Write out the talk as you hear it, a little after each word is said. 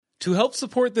To help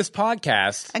support this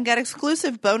podcast and get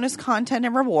exclusive bonus content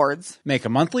and rewards, make a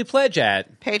monthly pledge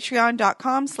at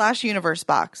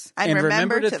patreon.com/universebox. And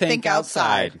remember to think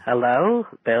outside. Hello,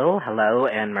 Bill. Hello,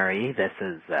 Anne-Marie. This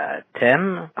is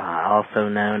Tim, also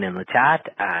known in the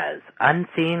chat as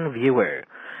Unseen Viewer.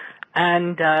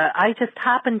 And I just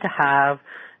happen to have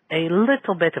a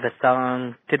little bit of a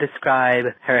song to describe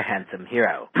her handsome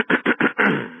hero.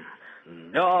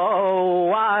 No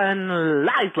one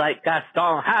lies like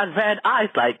Gaston, has red eyes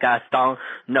like Gaston.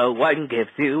 No one gives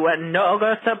you an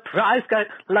ogre surprise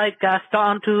like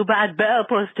Gaston. Too bad Belle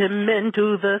pushed him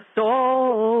into the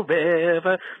soul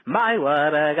river. My,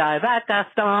 what a guy, that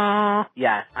Gaston.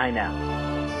 Yeah, I know.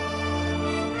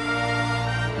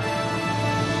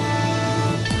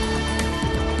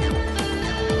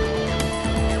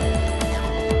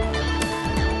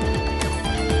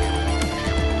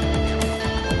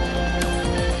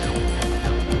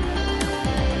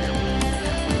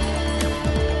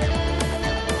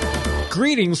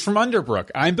 Greetings from Underbrook.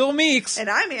 I'm Bill Meeks. And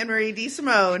I'm Anne-Marie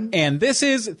DeSimone. And this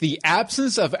is The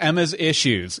Absence of Emma's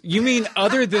Issues. You mean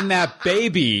other than that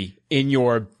baby in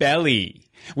your belly.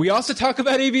 We also talk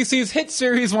about ABC's hit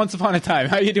series Once Upon a Time.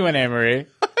 How you doing, Anne-Marie?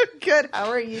 Good. How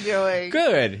are you doing?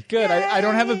 Good. I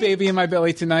don't have a baby in my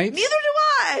belly tonight. Neither do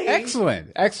I.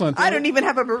 Excellent. I don't even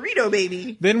have a burrito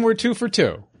baby. Then we're 2 for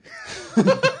 2.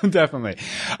 Definitely.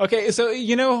 Okay, so,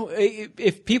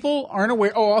 if people aren't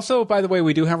aware... Oh, also, by the way,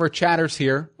 we do have our chatters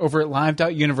here over at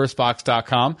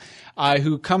live.universebox.com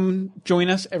who come join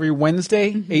us every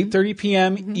Wednesday, 8:30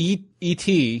 p.m. ET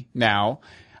now,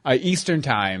 Eastern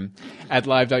Time at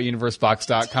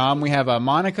live.universebox.com. We have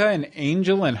Monica and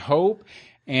Angel and Hope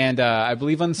and I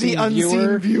believe Unseen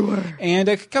Viewer. And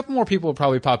a couple more people will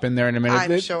probably pop in there in a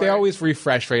minute. They always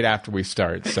refresh right after we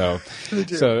start. So,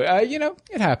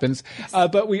 it happens.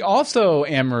 But we also,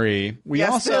 Anne-Marie,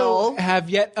 have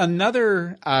yet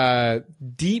another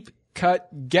deep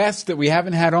cut guest that we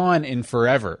haven't had on in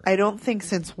forever. I don't think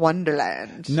since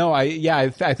Wonderland. No, I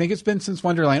think it's been since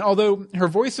Wonderland. Although her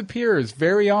voice appears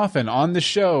very often on the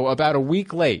show about a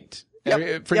week late.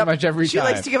 Pretty much every time. She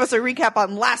likes to give us a recap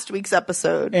on last week's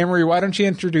episode. Anne-Marie, why don't you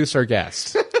introduce our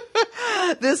guest?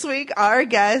 This week, our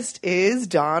guest is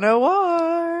Dawn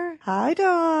O'War. Hi,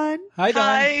 Dawn. Hi, Dawn.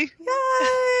 Hi. Yay.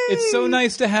 It's so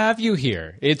nice to have you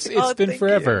here. It's been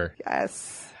forever. You.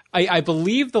 Yes. I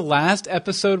believe the last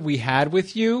episode we had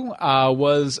with you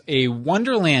was a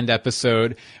Wonderland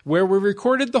episode where we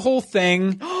recorded the whole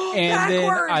thing, and then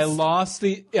I lost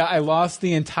the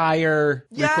entire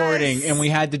recording, and we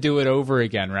had to do it over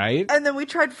again, right? And then we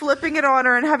tried flipping it on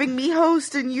her and having me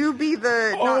host and you be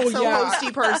the not so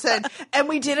hosty person, and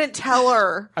we didn't tell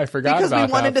her. I forgot because about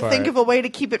we wanted that to think part. of a way to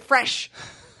keep it fresh.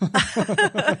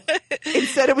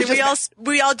 Instead, it was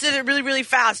we all did it really, really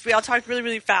fast. We all talked really,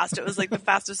 really fast. It was like the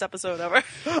fastest episode ever.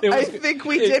 I think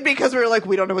we did because we were like,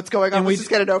 we don't know what's going on. Let's just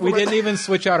get it over with. We didn't even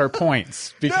switch out our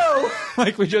points. No.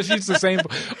 Like we just used the same.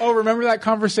 Oh, remember that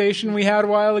conversation we had a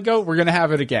while ago? We're going to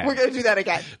have it again. We're going to do that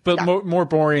again. But more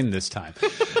boring this time.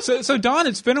 So Dawn,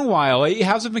 it's been a while.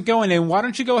 How's it been going? And why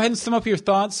don't you go ahead and sum up your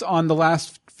thoughts on the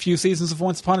last few seasons of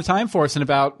Once Upon a Time for us in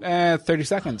about 30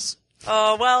 seconds?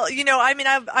 Oh, well,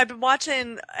 I've been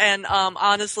watching, and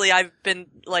honestly, I've been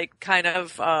like kind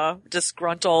of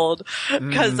disgruntled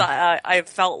because I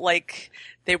felt like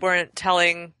they weren't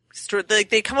telling.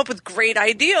 They come up with great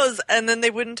ideas and then they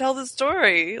wouldn't tell the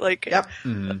story. Yep.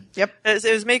 It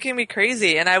was making me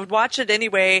crazy, and I would watch it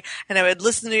anyway, and I would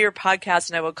listen to your podcast,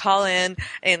 and I would call in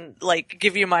and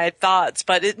give you my thoughts,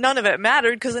 but none of it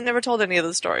mattered because I never told any of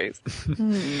the stories.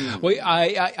 Well,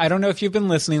 I don't know if you've been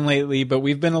listening lately, but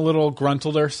we've been a little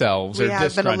gruntled ourselves. We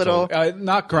have been a little.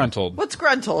 Not gruntled. What's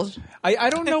gruntled? I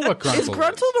don't know what gruntled is.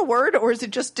 Gruntled a word, or is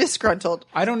it just disgruntled?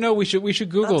 I don't know. We should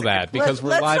Google that because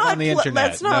we're live on the internet.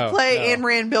 Let's not play Anne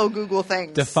Rand Bill Google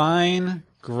things. Define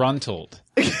gruntled.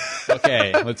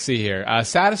 Okay, let's see here.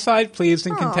 Satisfied, pleased,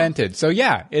 and contented. So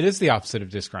yeah, it is the opposite of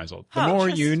disgruntled. The more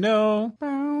you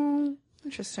know.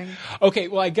 Interesting. Okay,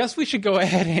 well, I guess we should go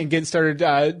ahead and get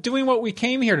started doing what we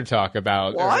came here to talk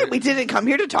about. What? We didn't come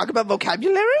here to talk about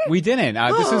vocabulary? We didn't.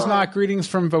 This is not Greetings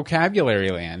from Vocabulary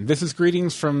Land. This is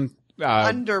Greetings from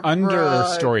under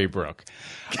Storybrooke.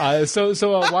 So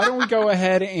why don't we go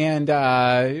ahead and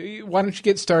why don't you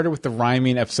get started with the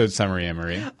rhyming episode summary,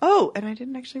 Anne-Marie? Oh, and I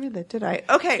didn't actually read that, did I?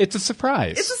 Okay. It's a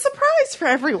surprise. It's a surprise for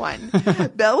everyone.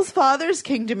 Belle's father's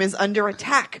kingdom is under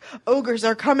attack. Ogres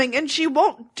are coming and she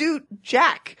won't do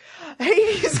jack.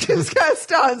 Hades gives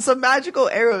Gaston some magical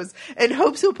arrows and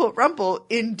hopes he'll put Rumple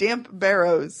in damp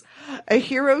barrows. A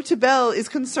hero to Belle is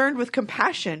concerned with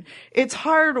compassion. It's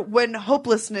hard when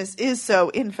hopelessness is so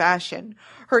in fashion.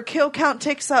 Her kill count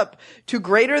ticks up to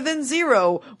greater than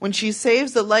 0 when she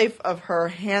saves the life of her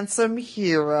handsome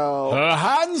hero. A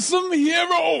handsome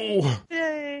hero!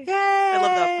 Yay. Yay! I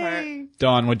love that part.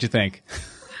 Dawn, what'd you think?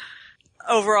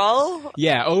 Overall?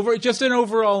 Yeah, just an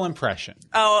overall impression.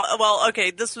 Oh, well,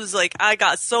 okay. This was like, I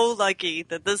got so lucky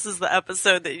that this is the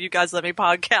episode that you guys let me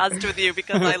podcast with you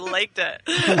because I liked it.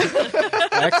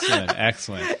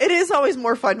 Excellent. It is always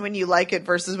more fun when you like it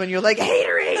versus when you're like,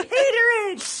 hater it.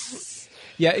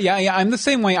 Yeah. I'm the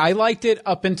same way. I liked it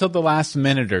up until the last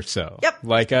minute or so. Yep.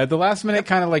 Like, the last minute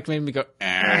kind of like made me go,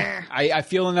 I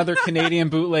feel another Canadian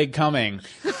bootleg coming.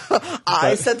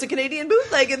 I sense a Canadian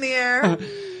bootleg in the air.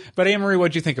 But Anne-Marie,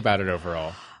 what'd you think about it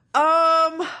overall?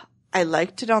 I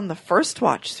liked it on the first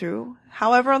watch through.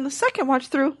 However, on the second watch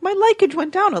through, my likeage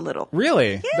went down a little.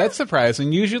 Really? Yeah. That's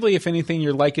surprising. Usually, if anything,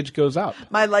 your likeage goes up.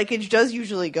 My likeage does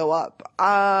usually go up.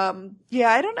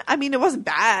 It wasn't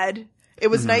bad. It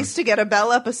was nice to get a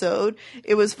Belle episode.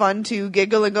 It was fun to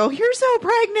giggle and go, "You're so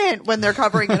pregnant," when they're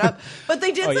covering it up. But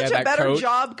they did such a better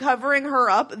job covering her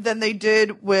up than they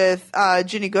did with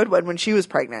Ginny Goodwin when she was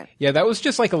pregnant. Yeah, that was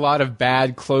just like a lot of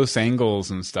bad close angles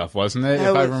and stuff, wasn't it?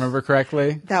 I remember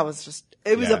correctly. That was just...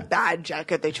 It was a bad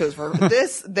jacket they chose for her.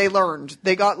 This, they learned.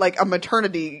 They got like a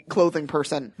maternity clothing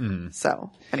person. So,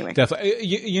 anyway. Definitely.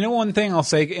 You know one thing I'll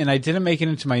say, and I didn't make it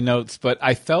into my notes, but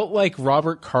I felt like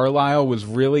Robert Carlyle was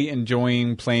really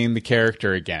enjoying playing the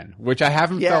character again, which I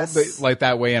haven't felt like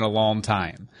that way in a long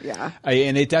time. Yeah.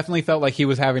 And it definitely felt like he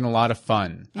was having a lot of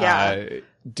fun. Yeah.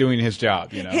 Doing his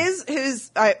job, you know.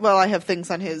 I have things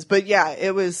on his, but yeah,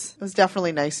 it was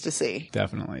definitely nice to see.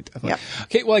 Definitely. Yep.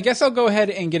 Okay, well, I guess I'll go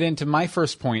ahead and get into my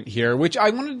first point here, which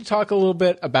I wanted to talk a little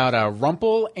bit about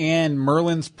Rumple and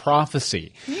Merlin's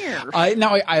prophecy. Here.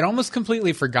 Now, I'd almost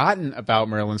completely forgotten about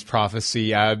Merlin's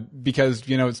prophecy because,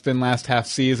 it's been last half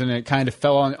season and it kind of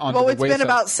fell on the wayside. Well, it's been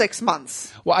about 6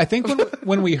 months. Well, I think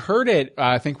when we heard it,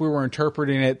 I think we were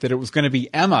interpreting it that it was going to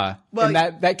be Emma, and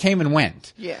that came and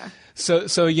went. Yeah.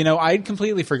 So I'd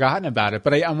completely forgotten about it,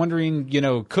 but I'm wondering,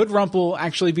 could Rumple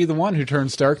actually be the one who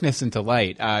turns darkness into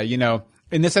light?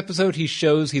 In this episode, he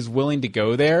shows he's willing to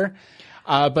go there,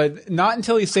 but not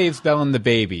until he saves Belle and the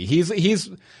baby. He's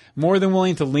more than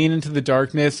willing to lean into the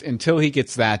darkness until he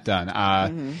gets that done.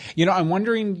 I'm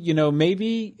wondering,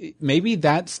 maybe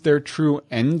that's their true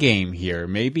end game here.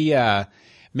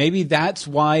 Maybe that's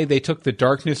why they took the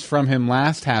darkness from him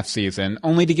last half season,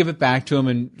 only to give it back to him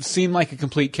and seem like a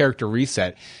complete character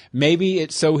reset. Maybe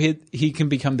it's so he can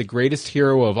become the greatest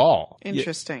hero of all.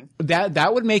 Interesting.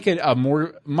 That would make it a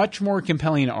much more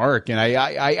compelling arc, and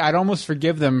I'd almost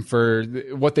forgive them for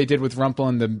what they did with Rumple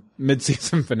in the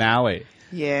mid-season finale.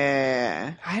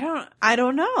 Yeah. I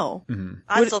don't know. Mm-hmm.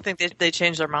 I still think they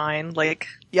changed their mind. Like,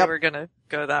 they were going to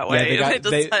go that way. Yeah, and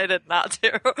they decided not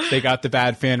to. They got the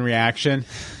bad fan reaction.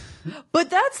 But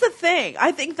that's the thing.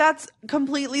 I think that's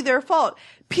completely their fault.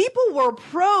 People were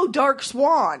pro Dark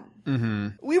Swan. Mm-hmm.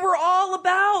 We were all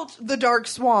about the Dark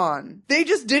Swan. They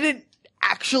just didn't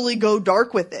actually go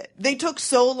dark with it. They took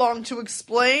so long to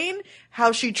explain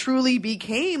how she truly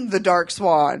became the Dark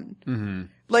Swan. Mm-hmm.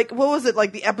 Like, what was it,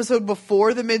 like the episode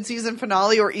before the mid-season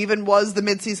finale, or even was the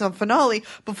mid-season finale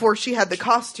before she had the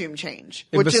costume change,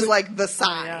 which is like the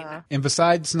sign. Yeah. And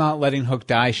besides not letting Hook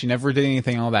die, she never did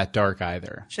anything all that dark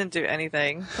either. She didn't do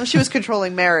anything. Well, she was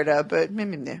controlling Merida, but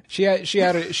she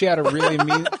had a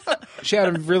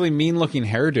really mean looking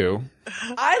hairdo.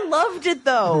 I loved it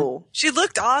though. She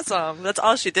looked awesome. That's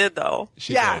all she did though.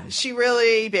 She did. She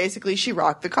really she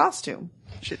rocked the costume.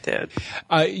 She did.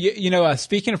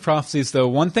 Speaking of prophecies, though,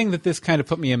 one thing that this kind of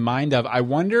put me in mind of, I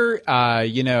wonder,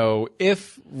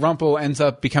 if Rumple ends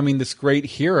up becoming this great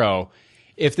hero,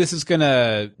 if this is going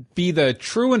to be the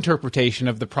true interpretation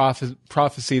of the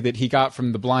prophecy that he got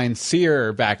from the blind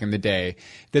seer back in the day,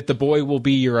 that the boy will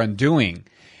be your undoing.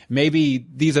 Maybe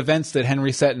these events that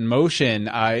Henry set in motion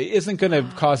isn't going to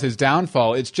cause his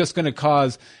downfall. It's just going to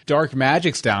cause dark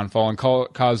magic's downfall and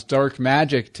cause dark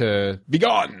magic to be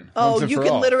gone. Oh, you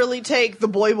can literally take the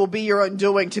boy will be your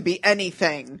undoing to be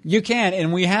anything. You can,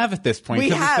 and we have at this point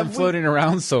because it's been floating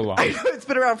around so long. I know, it's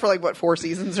been around for 4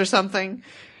 seasons or something.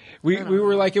 We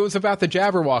were like, it was about the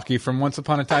Jabberwocky from Once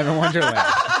Upon a Time in Wonderland.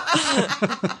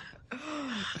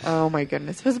 Oh my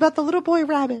goodness. It was about the little boy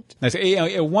rabbit. Nice.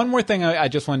 One more thing I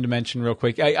just wanted to mention real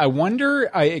quick. I wonder,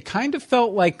 it kind of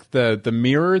felt like the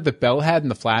mirror that Belle had in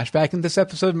the flashback in this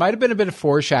episode might have been a bit of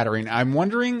foreshadowing. I'm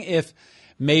wondering if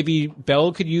maybe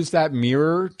Belle could use that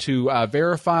mirror to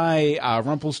verify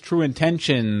Rumple's true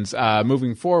intentions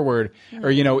moving forward. Or,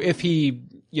 if he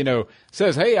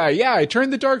says, hey, I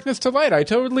turned the darkness to light. I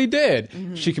totally did.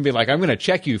 She can be like, I'm going to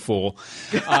check you, fool.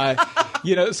 So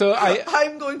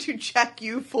I'm going to check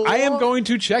you, fool. I am going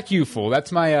to check you, fool.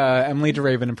 That's my Emily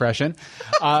DeRaven impression.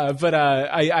 But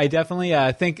I definitely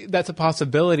think that's a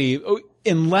possibility,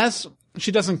 unless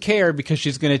she doesn't care because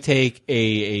she's going to take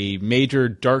a major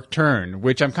dark turn,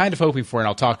 which I'm kind of hoping for, and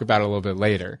I'll talk about a little bit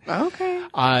later. Okay.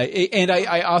 And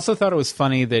I also thought it was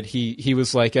funny that he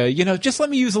was like, just let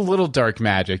me use a little dark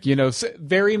magic,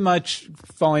 very much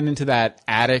falling into that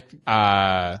addict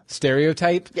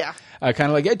stereotype. Yeah. Kind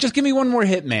of like, just give me one more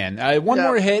hit, man. One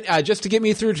more hit just to get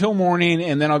me through till morning,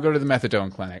 and then I'll go to the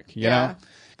methadone clinic, you know?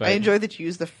 But I enjoy that you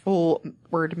use the full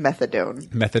word methadone.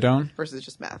 Methadone? Versus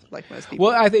just meth, like most people.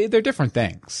 Well, they're different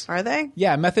things. Are they?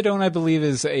 Yeah, methadone, I believe,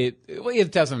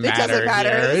 it doesn't matter. It doesn't matter.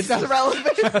 Here. It's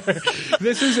irrelevant.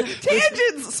 This is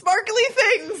tangents, sparkly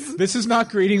things. This is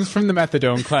not greetings from the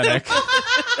methadone clinic.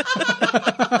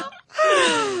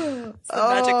 It's the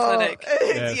magic clinic.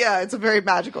 It's a very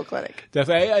magical clinic.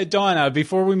 Definitely. Dawn,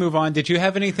 before we move on, did you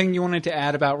have anything you wanted to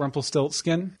add about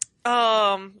Rumpelstiltskin?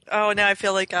 Now I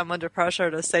feel like I'm under pressure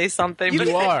to say something.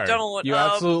 You are. You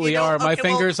absolutely are. My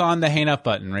finger's on the hang up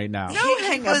button right now. No,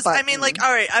 because I mean, like,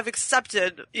 all right, I've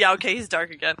accepted. Yeah, okay, he's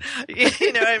dark again.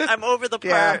 I'm over the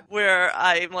part where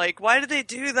I'm like, why did they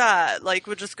do that? Like,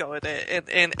 we'll just go with it.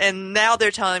 And now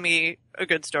they're telling me a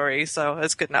good story, so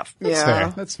it's good enough.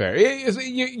 That's fair.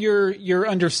 You're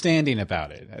understanding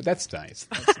about it. That's nice.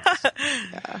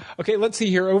 Okay, let's see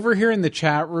here. Over here in the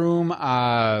chat room,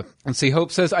 let's see.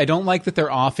 Hope says, I don't like that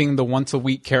they're offing the once a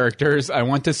week characters. I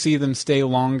want to see them stay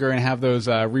longer and have those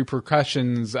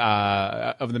repercussions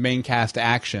of the main cast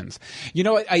actions. You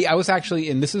know what? I was actually,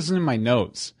 and this isn't in my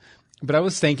notes, but I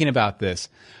was thinking about this.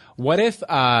 What if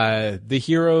the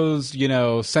heroes,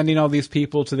 sending all these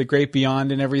people to the great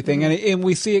beyond and everything, and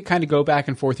we see it kind of go back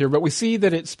and forth here, but we see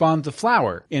that it spawns a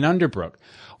flower in Underbrook.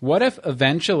 What if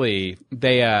eventually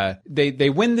they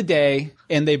win the day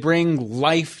and they bring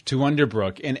life to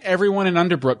Underbrook, and everyone in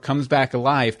Underbrook comes back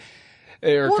alive?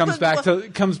 Comes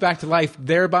back to life,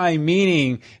 thereby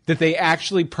meaning that they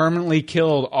actually permanently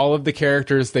killed all of the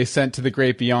characters they sent to the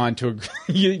great beyond.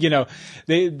 They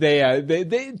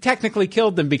technically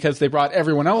killed them because they brought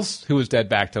everyone else who was dead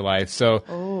back to life.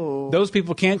 So those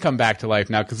people can't come back to life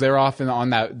now because they're often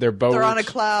on their boat. They're on a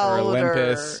cloud or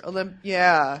Olympus, or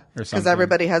because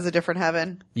everybody has a different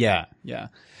heaven. Yeah.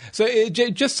 So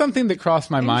just something that crossed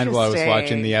my mind while I was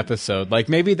watching the episode. Like,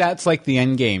 maybe that's like the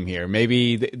end game here.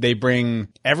 Maybe they bring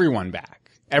everyone back.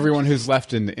 Everyone who's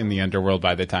left in the underworld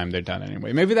by the time they're done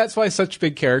anyway. Maybe that's why such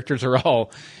big characters are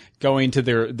all going to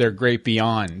their great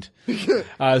beyond.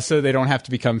 So they don't have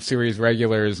to become series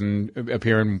regulars and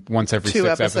appear in once every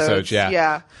 6 episodes.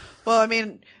 Yeah. Well,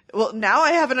 now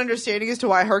I have an understanding as to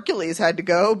why Hercules had to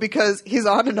go, because he's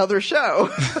on another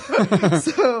show.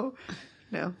 So...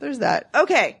 No, there's that.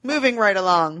 Okay, moving right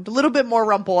along. A little bit more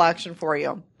Rumple action for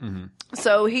you. Mm-hmm.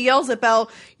 So he yells at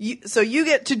Belle. So you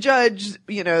get to judge,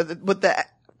 with the...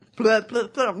 Let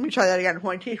me try that again. Put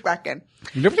my teeth back in.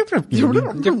 You get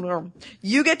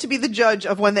to be the judge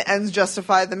of when the ends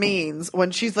justify the means.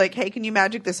 When she's like, hey, can you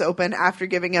magic this open, after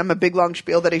giving him a big long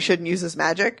spiel that he shouldn't use his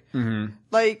magic? Mm-hmm.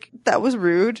 Like, that was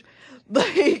rude.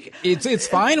 Like, it's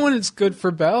fine when it's good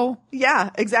for Belle. Yeah,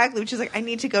 exactly. Which is like, I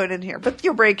need to go in here, but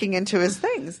you're breaking into his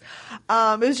things.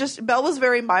 It was just, Belle was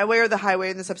very my way or the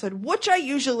highway in this episode, which I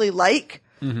usually like,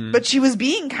 but she was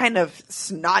being kind of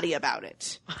snotty about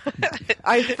it.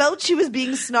 I felt she was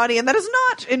being snotty, and that is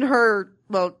not in her,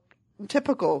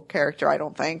 typical character, I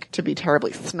don't think, to be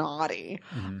terribly snotty.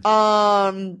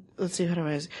 Let's see what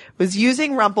it was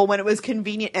using Rumple when it was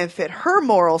convenient and fit her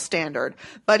moral standard,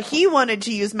 but he wanted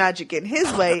to use magic in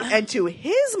his way and to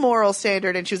his moral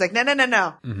standard, and she was like,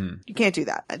 no. You can't do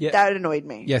that. Yeah. That annoyed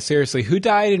me. Yeah, seriously, who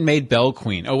died and made Belle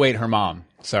queen? Oh wait, her mom.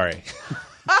 Sorry.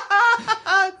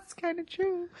 It's kind of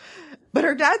true. But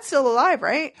her dad's still alive,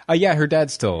 right? Yeah, her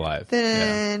dad's still alive.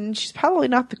 Then she's probably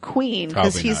not the queen,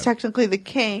 because he's technically the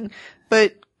king.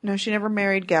 But no, she never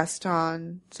married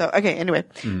Gaston. So, okay, anyway.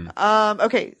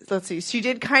 Okay, so let's see. She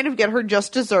did kind of get her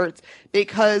just desserts,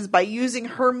 because by using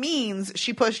her means,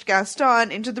 she pushed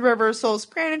Gaston into the River of Souls.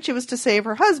 Granted, she was to save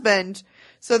her husband.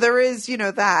 So there is,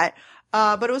 that.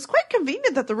 But it was quite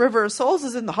convenient that the River of Souls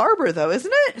is in the harbor, though,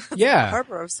 isn't it? Yeah.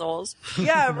 Harbor of Souls.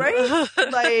 Yeah, right?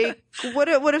 Like, what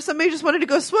if somebody just wanted to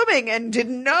go swimming and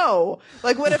didn't know?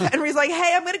 Like, what if Henry's like,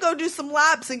 hey, I'm going to go do some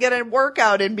laps and get a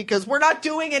workout in because we're not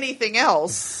doing anything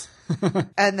else.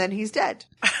 And then he's dead.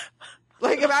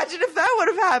 Like, imagine if that would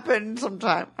have happened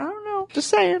sometime. I don't know. Just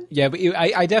saying. Yeah, but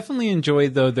I definitely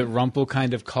enjoyed, though, that Rumpel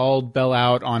kind of called Belle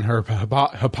out on her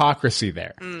hypocrisy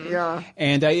there. Yeah.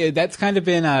 And that's kind of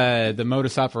been the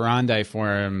modus operandi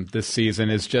for him this season,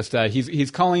 is just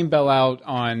he's calling Belle out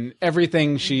on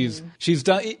everything she's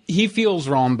done. He feels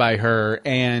wronged by her,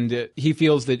 and he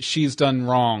feels that she's done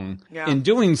wrong in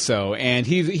doing so. And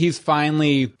he's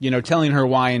finally, telling her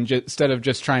why, and instead of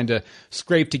just trying to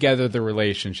scrape together the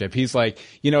relationship. He's like,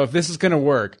 if this is going to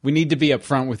work, we need to be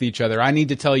upfront with each other. I need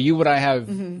to tell you what I have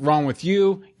wrong with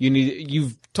you.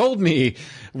 You've told me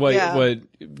what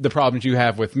the problems you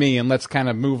have with me, and let's kind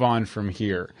of move on from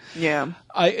here. Yeah.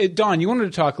 Dawn, you wanted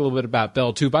to talk a little bit about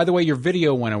Belle, too. By the way, your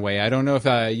video went away. I don't know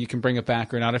if you can bring it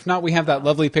back or not. If not, we have that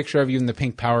lovely picture of you in the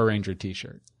pink Power Ranger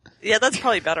t-shirt. Yeah, that's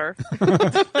probably better.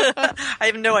 I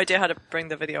have no idea how to bring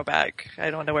the video back. I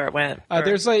don't know where it went.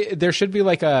 There should be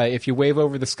if you wave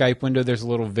over the Skype window, there's a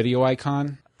little video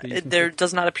icon. There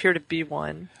does not appear to be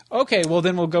one. Okay, well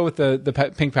then we'll go with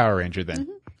the pink Power Ranger then.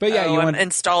 But yeah, I'm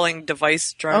installing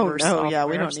device drivers. Oh no, yeah,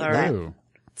 we don't need that. Ooh.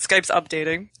 Skype's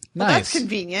updating. Well, Nice. that's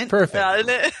convenient. Perfect.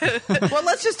 Well,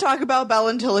 let's just talk about Belle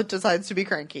until it decides to be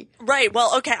cranky. Right.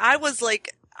 Well, okay. I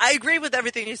agree with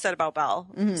everything you said about Belle,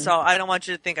 so I don't want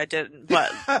you to think I didn't.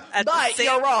 But at the same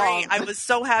you're wrong. rate, I was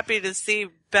so happy to see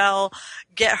Belle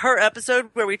get her episode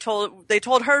where they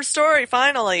told her story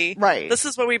finally. Right. This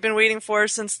is what we've been waiting for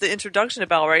since the introduction of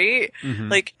Belle, right?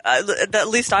 Like at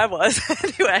least I was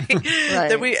anyway. Right.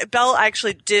 That Belle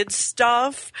actually did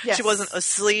stuff. Yes. She wasn't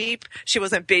asleep. She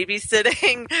wasn't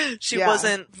babysitting. She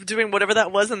wasn't doing whatever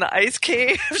that was in the ice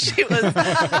cave. She was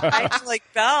acting like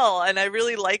Belle, and I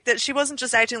really liked that. She wasn't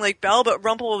just acting like Belle, but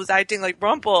Rumpel was acting like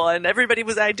Rumpel, and everybody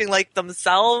was acting like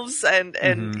themselves. And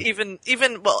even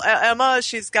Emma,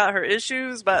 she's got her issues,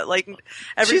 but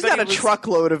she's got a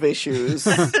truckload of issues.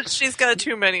 She's got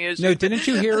too many issues. No, didn't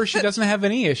you hear her? She doesn't have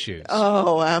any issues.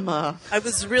 Oh, Emma. I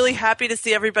was really happy to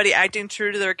see everybody acting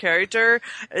true to their character.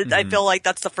 I feel like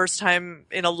that's the first time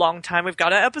in a long time we've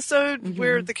got an episode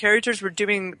where the characters were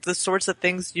doing the sorts of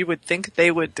things you would think they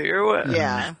would do.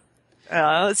 Yeah.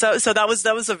 So that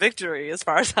was a victory as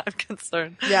far as I'm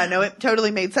concerned. Yeah, no, it totally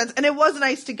made sense. And it was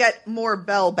nice to get more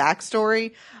Belle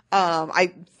backstory.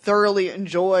 I thoroughly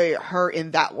enjoy her in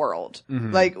that world.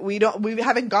 We've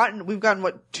gotten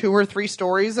what, 2 or 3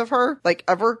 stories of her,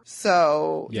 ever.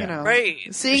 So, Right.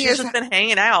 She's just been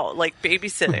hanging out,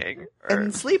 babysitting.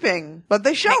 And sleeping. But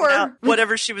they show her.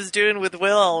 Whatever she was doing with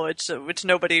Will, which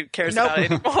nobody cares about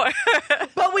anymore.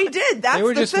 But we did. That's They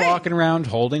were the just thing. walking around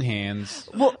holding hands.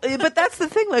 Well, but that's the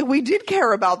thing. We did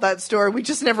care about that story. We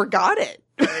just never got it.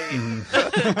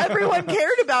 Everyone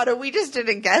cared about it. We just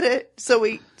didn't get it. So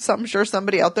I'm sure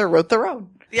somebody out there wrote their own.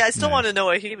 Yeah, I still want to know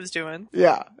what he was doing.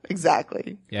 Yeah,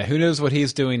 exactly. Yeah, who knows what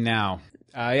he's doing now?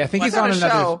 I think he's on on a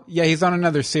another. show. Yeah, he's on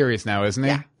another series now, isn't he?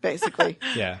 Yeah, basically.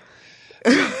 Yeah.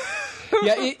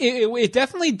 Yeah, it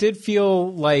definitely did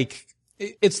feel like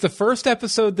it's the first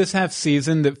episode this half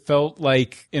season that felt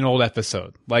like an old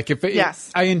episode. I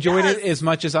enjoyed it as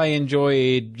much as I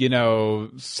enjoyed,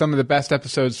 some of the best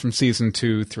episodes from season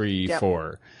 2, 3,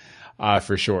 4.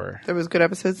 For sure. There was good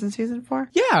episodes in season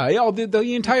 4? Yeah,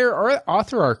 the entire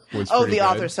author arc was pretty the good.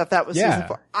 author stuff, that was season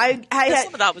 4.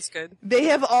 Some of that was good. They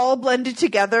have all blended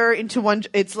together into one.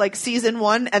 It's like season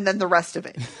 1 and then the rest of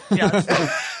it. Yeah.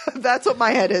 That's what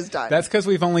my head has done. That's because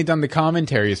we've only done the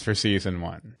commentaries for season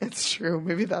 1. It's true.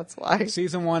 Maybe that's why.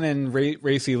 Season 1 and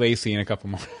Racy Lacey and a couple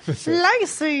more episodes.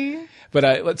 Lacey.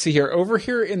 But let's see here. Over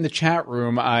here in the chat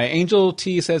room, Angel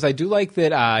T says, I do like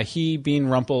that he, being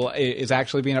Rumpel, is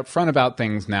actually being upfront about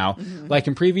things now. Like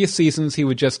in previous seasons, he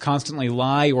would just constantly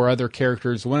lie or other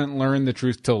characters wouldn't learn the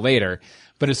truth till later.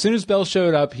 But as soon as Belle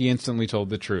showed up, he instantly told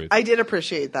the truth. I did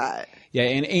appreciate that. Yeah,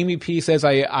 and Amy P says,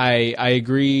 I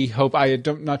agree. Hope,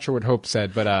 not sure what Hope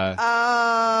said, but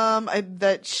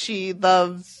that she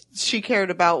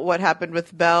cared about what happened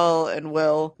with Belle and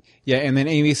Will. Yeah, and then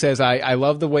Amy says, I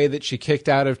love the way that she kicked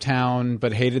out of town,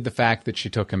 but hated the fact that she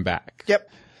took him back. Yep.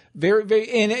 Very, very,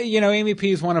 and Amy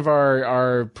P is one of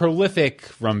our prolific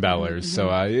Rumbellers,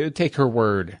 so take her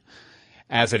word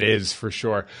as it is for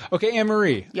sure. Okay,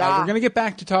 Anne-Marie, Yeah. We're going to get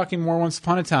back to talking more Once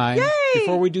Upon a Time. Yay!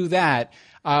 Before we do that,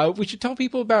 we should tell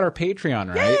people about our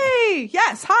Patreon, right? Yay!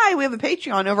 Yes. Hi, we have a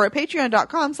Patreon over at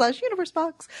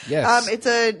patreon.com/universebox. Yes. It's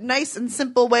a nice and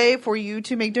simple way for you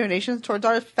to make donations towards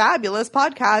our fabulous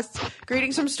podcasts.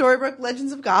 Greetings from Storybrooke,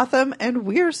 Legends of Gotham, and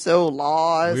We're So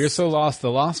Lost. We're So Lost,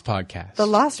 the Lost podcast. The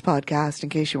Lost podcast, in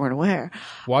case you weren't aware.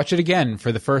 Watch it again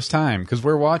for the first time, because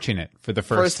we're watching it for the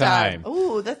first time.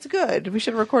 Ooh, Oh, that's good. We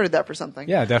should have recorded that for something.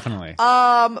 Yeah, definitely.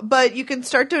 But you can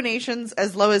start donations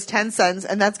as low as 10 cents,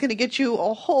 and that's going to get you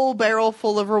a whole barrel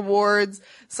full of rewards,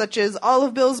 such as all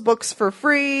of Bill's books for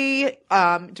free.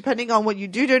 Depending on what you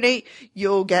do donate,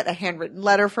 you'll get a handwritten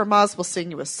letter from us. We'll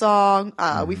sing you a song.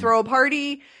 We throw a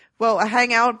party, well, a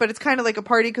hangout, but it's kind of like a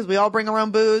party because we all bring our own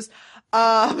booze.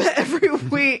 Every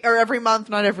week or every month,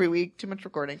 not every week. Too much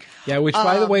recording. Yeah, which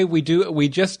by the way, we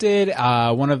just did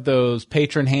one of those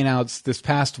patron hangouts this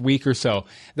past week or so.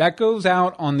 That goes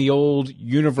out on the old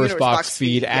Universe Box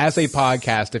feed as a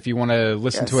podcast if you want to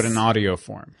listen to it in audio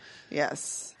form.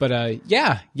 Yes. But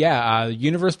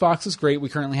Universe Box is great. We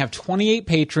currently have 28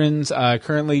 patrons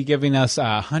currently giving us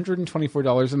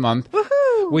 $124 a month. Woohoo!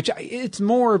 Which it's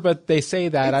more, but they say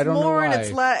that. I don't know why.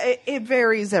 It's more and it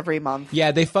varies every month.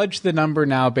 Yeah, they fudge the number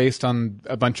now based on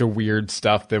a bunch of weird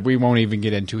stuff that we won't even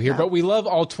get into here. But we love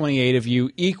all 28 of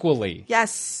you equally.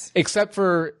 Yes. Except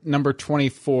for number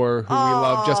 24, who we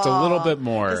love just a little bit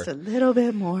more. Just a little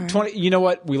bit more. 20. You know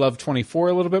what? We love 24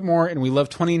 a little bit more, and we love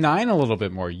 29 a little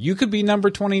bit more. You could be number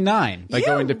 29 by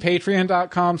going to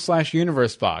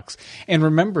patreon.com/universebox. And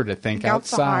remember to think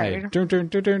outside. Dun, dun,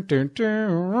 dun, dun, dun,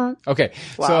 dun. Okay,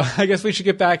 so I guess we should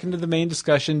get back into the main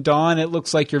discussion. Dawn, it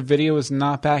looks like your video is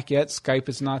not back yet. Skype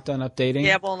is not done updating.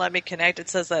 Yeah, it won't let me connect. It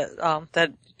says that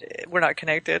that we're not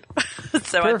connected. So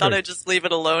Perfect. I thought I'd just leave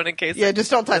it alone in case. Yeah, just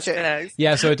don't touch it. disconnects.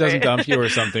 Yeah, so it doesn't dump you or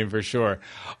something for sure.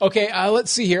 Okay,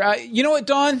 let's see here. You know what,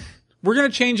 Dawn? We're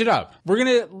going to change it up. We're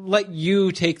going to let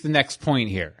you take the next point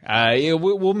here.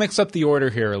 We'll mix up the order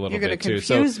here a little bit too. You're going to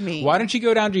confuse me. Why don't you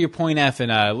go down to your point F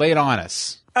and lay it on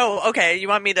us? Oh, okay. You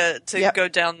want me to go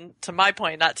down to my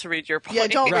point, not to read your point? Yeah,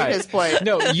 don't read his point.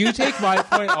 No, you take my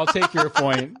point. I'll take your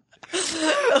point.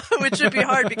 Which would be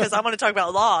hard because I want to talk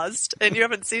about Lost, and you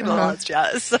haven't seen Lost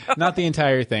yet. So. Not the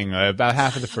entire thing. About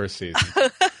half of the first season.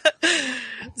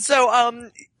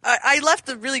 So, I left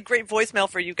a really great voicemail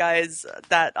for you guys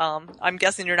that I'm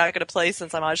guessing you're not going to play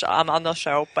since I'm on the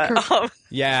show. But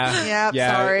yeah,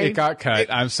 sorry. It got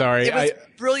cut. I'm sorry. It was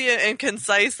brilliant and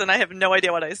concise, and I have no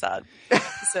idea what I said.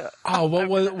 So, what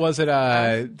was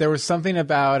it? There was something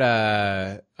about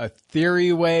a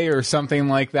theory way or something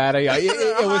like that.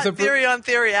 It was a theory on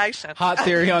theory action. Hot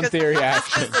theory on theory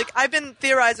action. Like I've been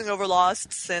theorizing over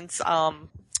Lost since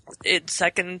its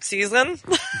second season.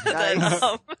 Nice.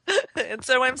 And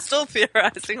so I'm still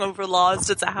theorizing over Lost.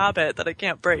 It's a habit that I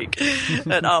can't break.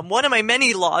 And one of my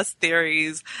many Lost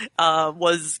theories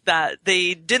was that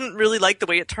they didn't really like the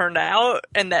way it turned out,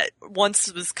 and that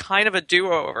once was kind of a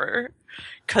do-over.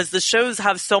 Because the shows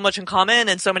have so much in common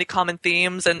and so many common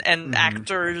themes and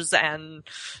actors and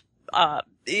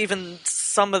even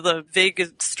some of the vague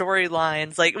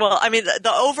storylines. Like, well, I mean,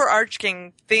 the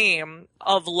overarching theme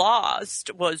of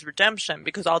Lost was redemption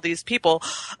because all these people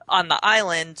on the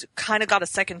island kind of got a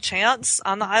second chance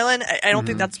on the island. I don't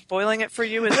think that's spoiling it for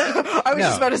you, is it? I was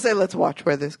just about to say, let's watch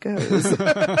where this goes.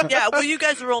 Yeah, well, you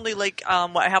guys are only like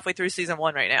halfway through season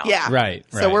 1 right now. Yeah. Right.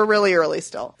 So we're really early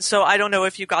still. So I don't know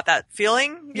if you got that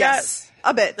feeling yet. Yes.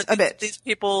 A bit. These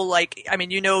people, like, I mean,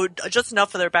 you know just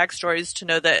enough of their backstories to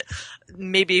know that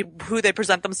maybe who they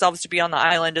present themselves to be on the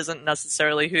island isn't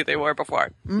necessarily who they were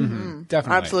before. Mm-hmm.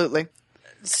 Definitely. Absolutely.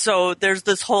 So there's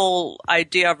this whole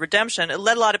idea of redemption. It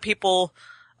led a lot of people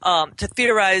to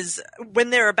theorize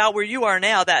when they're about where you are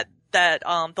now that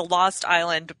the Lost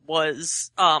Island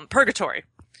was purgatory.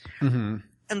 Mm-hmm.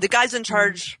 And the guys in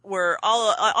charge were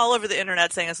all over the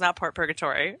internet saying it's not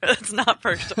purgatory. It's not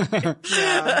purgatory.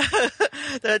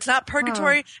 It's not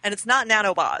purgatory, and it's not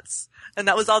nanobots. And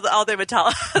that was all they would tell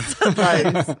us.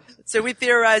 Nice. So we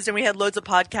theorized, and we had loads of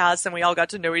podcasts, and we all got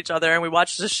to know each other, and we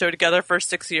watched this show together for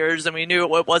 6 years, and we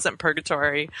knew it wasn't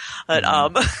purgatory, but,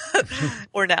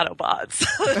 or nanobots.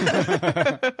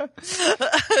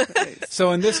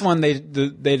 So in this one,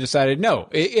 they decided no,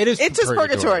 it is. It's just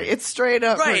purgatory. It's straight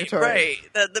up purgatory. Right.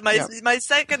 My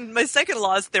second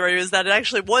Lost theory is that it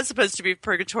actually was supposed to be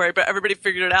purgatory, but everybody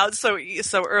figured it out so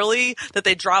early that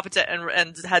they dropped it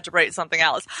and had to write something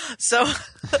else. So,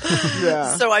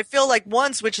 so I feel like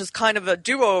once, which is kind of a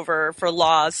do-over for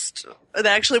Lost, they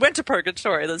actually went to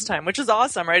purgatory this time, which is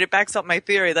awesome, right? It backs up my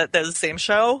theory that they're the same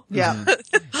show. Yeah.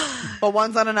 But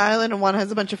one's on an island and one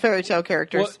has a bunch of fairy tale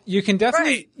characters. Well, you can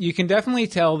definitely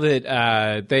tell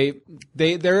that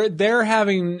they're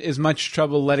having as much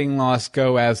trouble letting Lost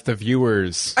go as the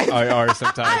viewers are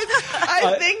sometimes.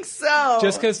 I think so.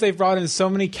 Just because they've brought in so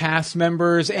many cast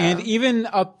members, and even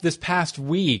up this past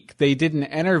week, they did an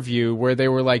interview where they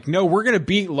were like, "No, we're going to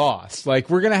beat Lost. Like,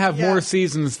 we're going to have more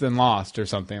seasons than Lost, or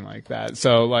something like that."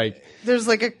 So, like, there's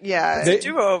like a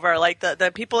do-over. Like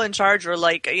the people in charge were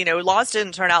like, Lost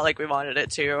didn't turn out like we wanted it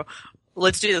to.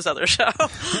 let's do this other show.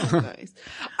 Nice.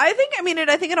 I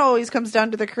think it always comes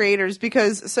down to the creators,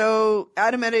 because so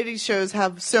animated shows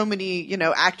have so many,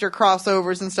 actor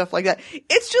crossovers and stuff like that.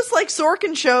 It's just like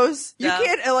Sorkin shows. You Yeah.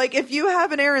 can't, like, if you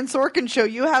have an Aaron Sorkin show,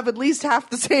 you have at least half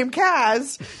the same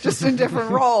cast, just in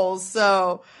different roles.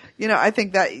 So, I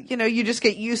think that, you just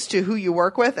get used to who you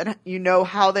work with, and you know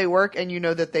how they work, and you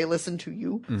know that they listen to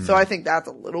you. So I think that's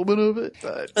a little bit of it,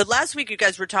 but Last week you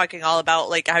guys were talking all about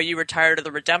like how you were tired of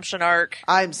the redemption arc.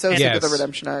 I'm so sick of the Yes.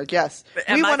 redemption arc. Yes.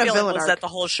 And We my want a feeling villain was arc. that the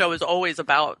whole show is always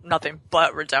about nothing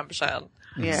but redemption.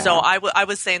 Yeah. So I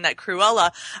was saying that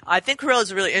Cruella, I think Cruella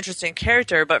is a really interesting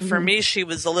character, but for me, she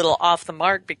was a little off the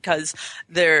mark because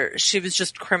she was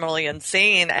just criminally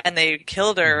insane and they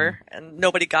killed her and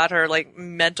nobody got her like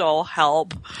mental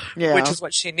help, Yeah. which is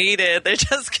what she needed. They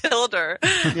just killed her.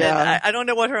 Yeah. And I don't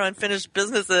know what her unfinished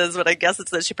business is, but I guess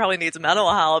it's that she probably needs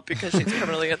mental help because she's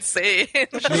criminally insane.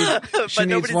 But she needs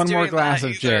nobody's one more doing glass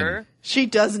that of gin. either. She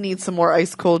does need some more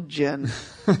ice cold gin.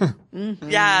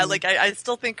 Yeah, like I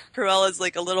still think Cruella's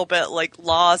like a little bit like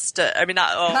lost. I mean,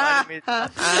 not. Oh, I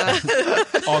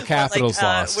didn't mean, All capitals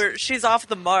lost. where she's off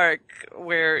the mark.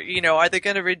 Where are they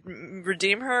going to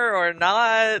redeem her or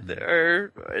not?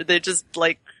 Or they just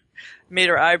like made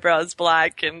her eyebrows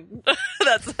black and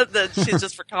that's she's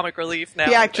just for comic relief now.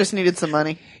 The actress needed some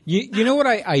money. You know what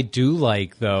I do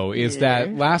like, though, is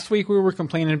that last week we were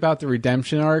complaining about the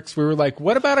redemption arcs. We were like,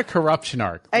 what about a corruption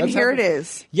arc? And Let's here have it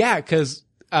is. Yeah, because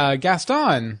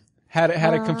Gaston had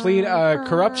a complete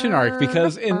corruption arc,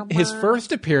 because in his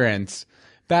first appearance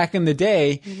back in the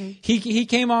day, he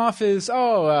came off as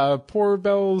poor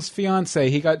Belle's fiance.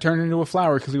 He got turned into a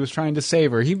flower because he was trying to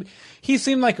save her. He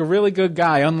seemed like a really good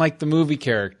guy, unlike the movie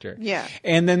character. Yeah.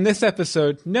 And then this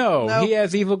episode, no, Nope. he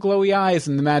has evil glowy eyes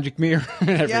and the magic mirror and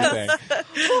everything.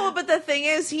 Well, but the thing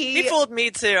is, He fooled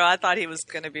me too. I thought he was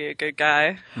going to be a good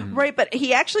guy. right, but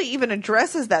he actually even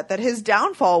addresses that his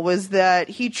downfall was that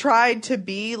he tried to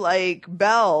be like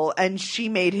Belle and she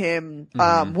made him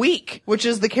weak, which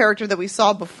is the character that we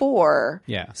saw before.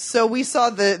 Yeah. So we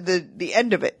saw the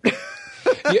end of it.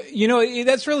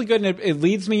 That's really good, and it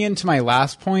leads me into my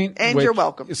last point. And you're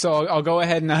welcome. So I'll go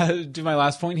ahead and do my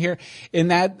last point here. In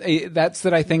that's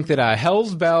that I think that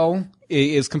Hell's Belle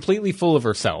is completely full of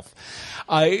herself.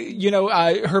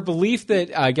 Her belief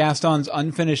that Gaston's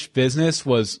unfinished business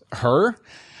was her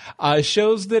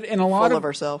shows that in a lot Full of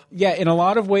herself. Yeah, in a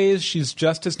lot of ways, she's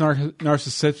just as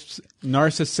narcissistic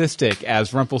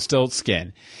as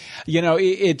Rumpelstiltskin.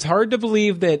 It's hard to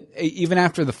believe that even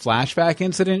after the flashback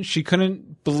incident, she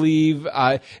couldn't believe,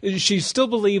 she still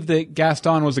believed that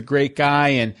Gaston was a great guy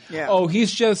and,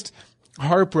 he's just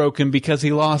heartbroken because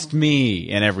he lost me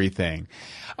and everything.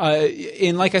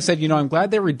 And like I said, I'm glad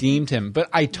they redeemed him, but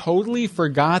I totally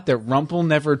forgot that Rumpel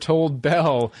never told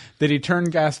Belle that he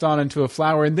turned Gaston into a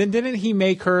flower. And then didn't he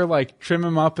make her like trim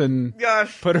him up and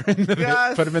put him in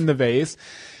the vase?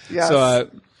 Yes. So,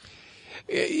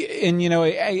 and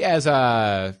as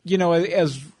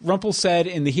Rumpel said,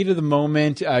 in the heat of the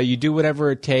moment, you do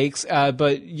whatever it takes.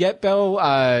 But yet Belle,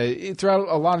 throughout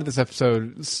a lot of this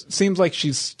episode, seems like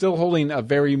she's still holding a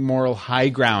very moral high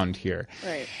ground here.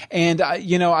 Right. And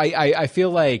I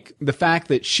feel like the fact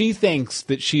that she thinks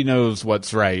that she knows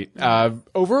what's right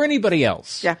over anybody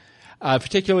else. Yeah.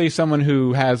 Particularly someone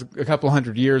who has a couple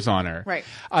hundred years on her. Right.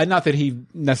 Not that he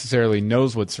necessarily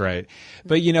knows what's right.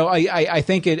 But, I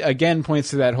think it, again,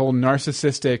 points to that whole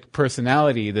narcissistic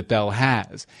personality that Belle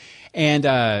has. And,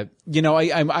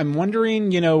 I'm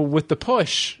wondering, with the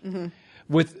push,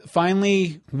 with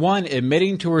finally, one,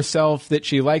 admitting to herself that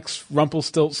she likes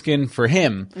Rumpelstiltskin for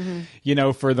him,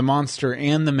 for the monster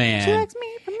and the man. She likes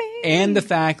me for me. And the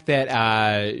fact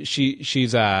that she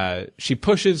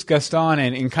pushes Gaston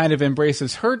and kind of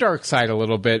embraces her dark side a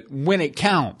little bit when it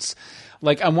counts.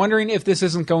 Like, I'm wondering if this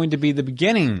isn't going to be the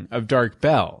beginning of Dark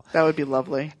Belle. That would be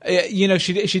lovely.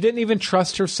 She didn't even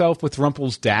trust herself with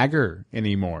Rumpel's dagger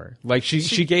anymore. Like,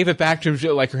 she gave it back to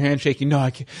him, like her hand shaking. No,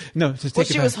 I can't. No, just take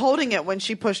it She back. was holding it when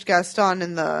she pushed Gaston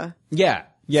in the. Yeah.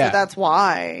 So that's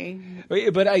why.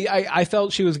 But I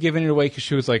felt she was giving it away because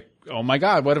she was like, oh my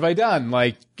God, what have I done?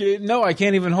 Like, no, I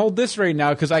can't even hold this right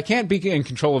now because I can't be in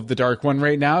control of the dark one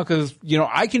right now because,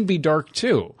 I can be dark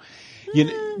too.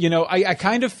 I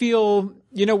kind of feel,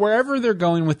 wherever they're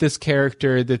going with this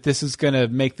character, that this is going to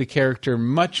make the character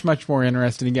much, much more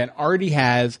interesting. Again, already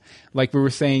has, like we were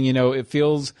saying, it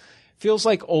feels feels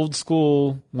like old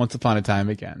school Once Upon a Time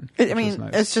again. I mean,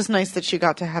 it's just nice that she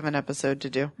got to have an episode to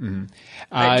do.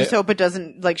 I Uh, just hope it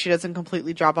doesn't, like, she doesn't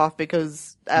completely drop off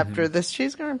because after this,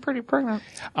 she's going to be pretty pregnant.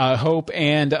 Hope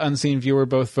and Unseen Viewer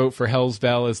both vote for Hell's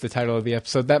Bell as the title of the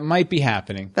episode. That might be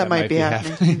happening. That might be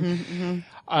happening.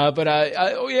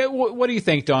 What do you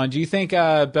think, Dawn? Do you think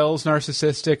Belle's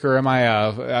narcissistic, or am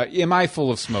I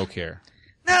full of smoke here?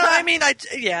 No, I mean,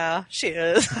 yeah, she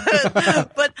is.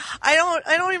 But I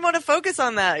don't even want to focus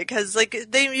on that because, like,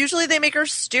 they make her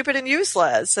stupid and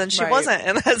useless, and she Right. wasn't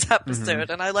in this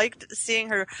episode. And I liked seeing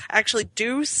her actually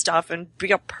do stuff and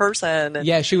be a person. And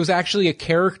Yeah, she was actually a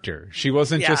character. She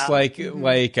wasn't just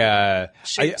Yeah.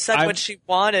 she said I'm- what she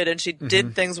wanted, and she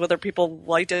did things whether people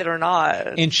liked it or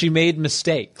not. and she made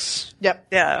mistakes. Yep.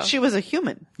 Yeah. She was a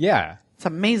human. Yeah, It's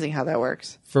amazing how that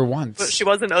works. for once. But she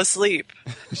wasn't asleep.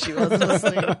 She wasn't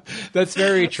asleep. That's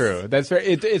very true.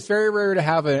 It's very rare to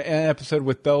have an episode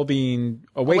with Belle being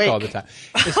awake all the time.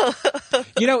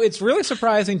 It's really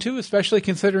surprising too, especially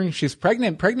considering she's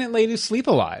pregnant. Pregnant ladies sleep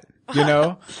a lot.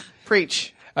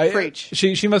 Preach. Preach.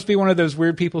 She must be one of those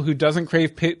weird people who doesn't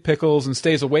crave pickles and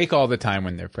stays awake all the time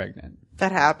when they're pregnant.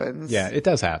 That happens. Yeah, it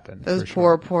does happen. Those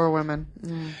for poor sure. women.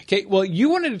 Okay, well, you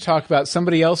wanted to talk about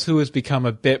somebody else who has become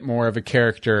a bit more of a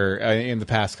character in the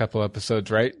past couple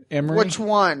episodes, right, Emery? Which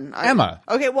one? Emma.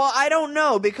 Okay, well, I don't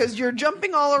know because you're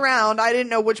jumping all around. I didn't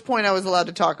know which point I was allowed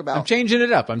to talk about. I'm changing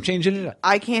it up.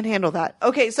 I can't handle that.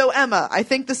 Okay, so Emma, I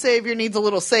think the savior needs a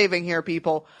little saving here,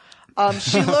 people.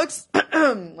 She looks,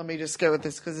 let me just go with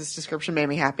this because this description made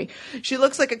me happy. She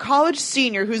looks like a college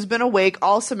senior who's been awake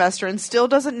all semester and still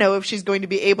doesn't know if she's going to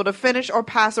be able to finish or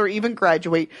pass or even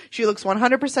graduate. She looks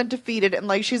 100% defeated and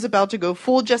like she's about to go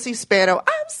full Jesse Spano.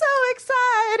 I'm so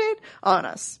excited on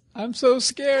us. I'm so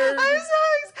scared. I'm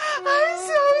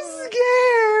so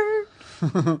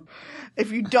scared.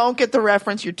 If you don't get the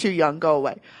reference, you're too young. Go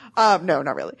away. No,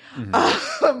 not really.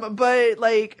 But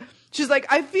like, she's like,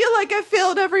 I feel like I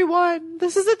failed everyone.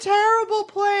 This is a terrible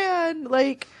plan.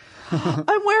 Like,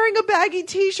 I'm wearing a baggy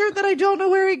t-shirt that I don't know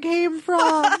where it came from.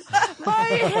 My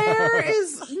hair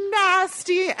is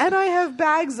nasty and I have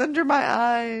bags under my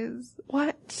eyes.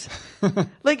 What?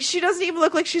 Like, she doesn't even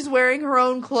look like she's wearing her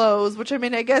own clothes, which I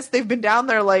mean, I guess they've been down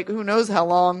there like who knows how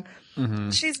long.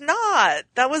 She's not.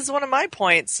 That was one of my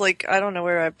points. Like, I don't know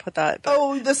where I put that. But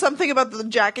Oh, there's something about the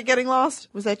jacket getting lost?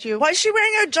 Was that you? why is she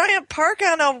wearing a giant parka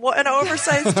and an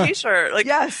oversized t-shirt? Like,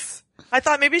 Yes. I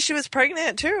thought maybe she was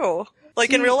pregnant too.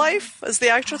 Like in real life, is the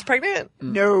actress pregnant?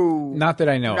 No. Not that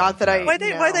I know. Not that I. Why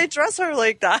they dress her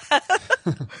like that?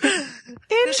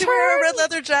 Does she wear a red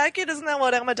leather jacket? Isn't that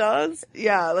what Emma does?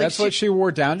 Yeah, like That's what she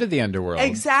wore down to the underworld.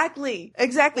 Exactly. Why?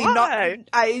 Exactly.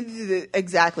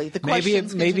 The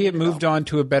questions Maybe it continue to moved go. on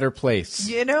to a better place.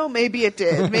 You know, maybe it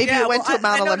did. Maybe it went to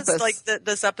Mount I Olympus. noticed like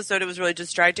this episode, it was really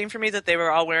distracting for me that they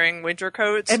were all wearing winter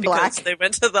coats And because black. they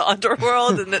went to the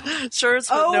underworld and the shirts.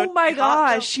 With Oh no my top.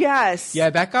 gosh! Yes. Yeah,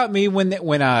 that got me when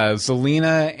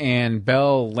Zelina and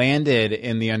Belle landed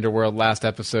in the underworld last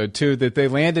episode too. That they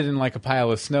landed in like a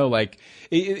pile of snow. Like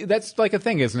that's like a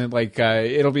thing, isn't it? Like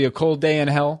it'll be a cold day in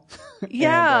hell.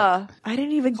 Yeah. I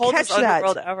didn't even Coldest catch that.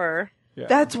 underworld ever.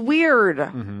 That's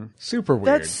weird. Super weird.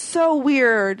 That's so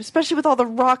weird, especially with all the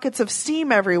rockets of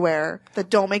steam everywhere that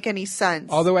don't make any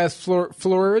sense. Although as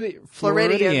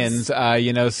Floridians,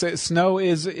 snow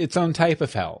is its own type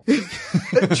of hell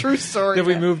True story. that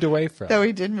we moved away from. That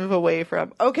we did move away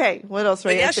from. Okay, what else?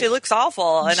 But yeah, she looks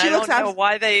awful, and She I looks don't know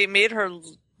why they made her.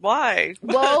 Why?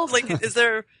 Well, like, is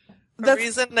there a that's-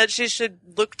 reason that she should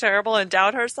look terrible and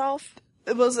doubt herself?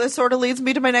 It sort of leads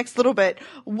me to my next little bit.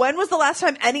 When was the last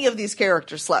time any of these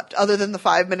characters slept, other than the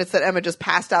 5 minutes that Emma just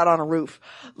passed out on a roof?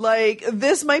 Like,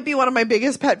 this might be one of my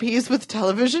biggest pet peeves with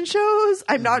television shows.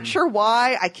 I'm not sure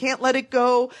why. I can't let it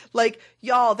go. Like,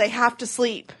 y'all, they have to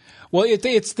sleep. Well,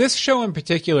 it's this show in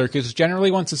particular because generally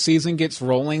once a season gets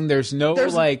rolling, there's no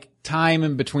like time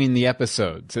in between the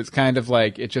episodes. It's kind of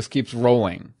like it just keeps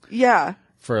rolling Yeah.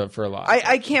 for a lot.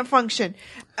 I can't function.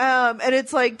 And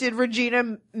it's like, did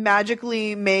Regina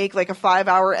magically make like a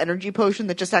 5-hour energy potion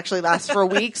that just actually lasts for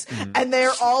weeks? And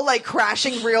they're all like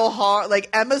crashing real hard. Like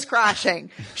Emma's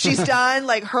crashing. She's done.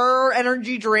 Like her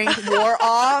energy drink wore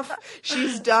off.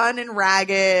 She's done and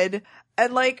ragged.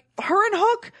 And like her and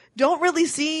Hook don't really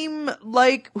seem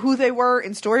like who they were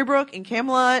in Storybrooke, in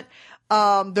Camelot.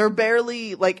 They're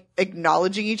barely like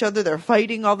acknowledging each other. They're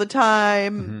fighting all the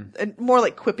time, and more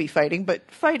like quippy fighting, but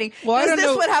fighting. Well, I Is don't this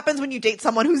know- what happens when you date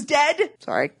someone who's dead?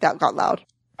 Sorry, that got loud.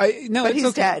 No, But it's he's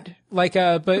okay. dead. Like,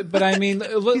 but I mean,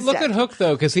 look dead. at Hook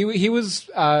though, because he was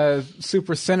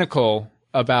super cynical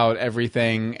about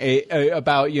everything,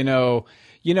 about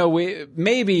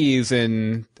maybes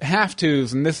and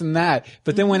have-tos and this and that.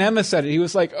 But then when Emma said it, he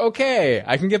was like, okay,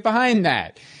 I can get behind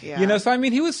that. Yeah. So I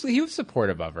mean, he was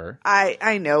supportive of her.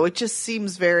 I know. It just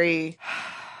seems very,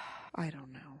 I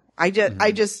don't know. I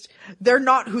just, they're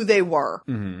not who they were.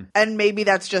 And maybe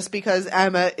that's just because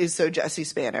Emma is so Jesse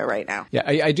Spano right now. Yeah,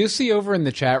 I do see over in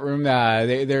the chat room,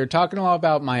 they're talking a lot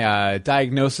about my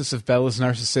diagnosis of Belle as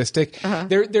narcissistic.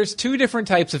 There's two different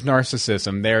types of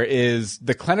narcissism. There is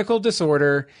the clinical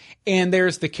disorder and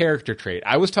there's the character trait.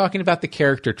 I was talking about the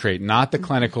character trait, not the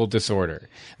clinical disorder.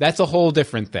 That's a whole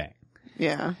different thing.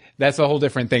 Yeah. That's a whole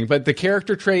different thing. But the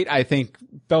character trait, I think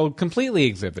Belle completely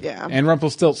exhibited. Yeah. And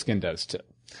Rumpelstiltskin does too.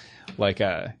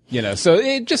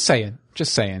 So just saying.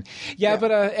 Yeah,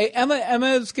 but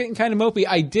Emma's getting kind of mopey.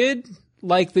 I did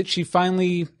like that she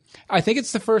finally, I think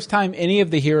it's the first time any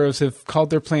of the heroes have called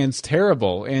their plans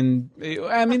terrible. And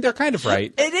I mean, they're kind of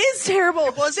right. It is terrible.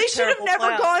 was a They should have terrible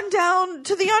never plan. gone down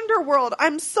to the underworld.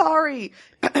 I'm sorry.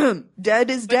 Dead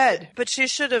is dead. But she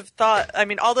should have thought, I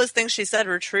mean, all those things she said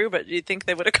were true, but you'd think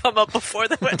they would have come up before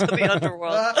they went to the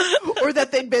underworld. Or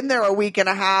that they'd been there a week and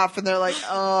a half and they're like,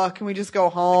 oh, can we just go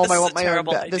home? This I is want a my own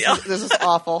terrible bed. idea. This is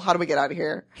awful. How do we get out of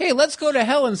here? Hey, let's go to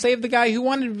hell and save the guy who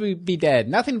wanted to be dead.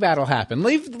 Nothing bad will happen.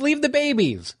 Leave the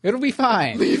babies. It'll be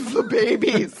fine. Leave the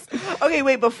babies. Okay,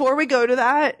 wait, before we go to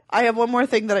that, I have one more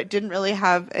thing that I didn't really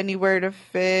have anywhere to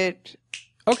fit.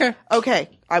 Okay,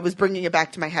 I was bringing it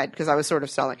back to my head because I was sort of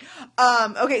stalling.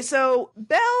 Okay, so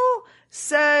Belle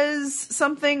says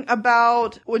something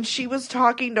about when she was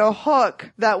talking to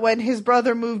Hook that when his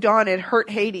brother moved on, it hurt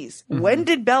Hades. When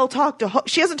did Belle talk to Hook?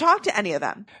 She hasn't talked to any of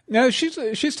them. No,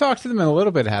 she's talked to them a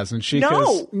little bit, hasn't she?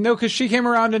 No. Because she came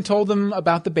around and told them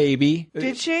about the baby.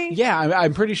 Did she? Yeah,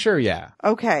 I'm pretty sure, yeah.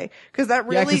 Okay, because that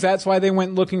Yeah, really... because that's why they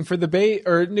went looking for the baby.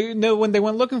 Or no, when they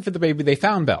went looking for the baby, they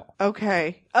found Belle.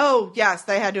 Okay. Oh, yes,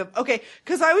 they had to have. Okay,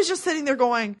 because I was just sitting there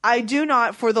going, I do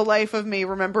not, for the life of me,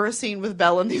 remember a scene with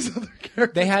Belle and these other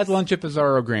characters. They had lunch at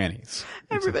Bizarro Granny's.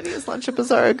 Everybody has lunch at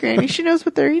Bizarro Granny. She knows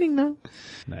what they're eating, though.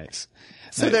 Nice.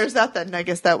 So there's that then. I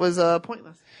guess that was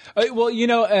pointless. Well,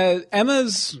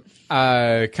 Emma's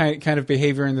kind of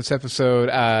behavior in this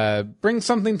episode brings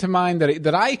something to mind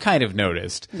that I kind of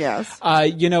noticed. Yes.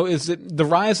 Is the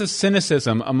rise of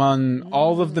cynicism among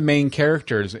all of the main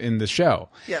characters in the show.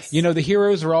 Yes. The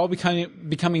heroes are all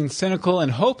becoming cynical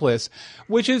and hopeless,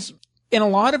 which is, in a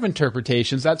lot of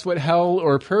interpretations, that's what hell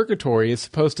or purgatory is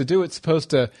supposed to do. It's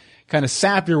supposed to kind of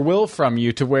sap your will from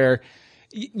you to where,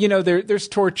 there's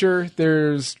torture,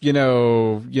 there's,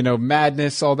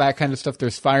 madness, all that kind of stuff.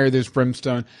 There's fire, there's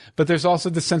brimstone, but there's also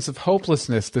the sense of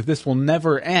hopelessness that this will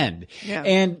never end. Yeah.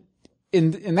 And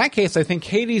in that case, I think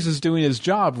Hades is doing his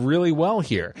job really well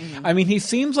here. I mean, he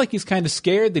seems like he's kind of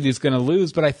scared that he's going to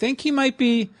lose, but I think he might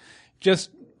be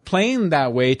just playing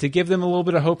that way to give them a little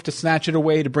bit of hope to snatch it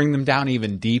away, to bring them down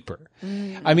even deeper.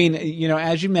 I mean,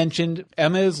 as you mentioned,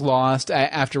 Emma is lost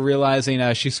after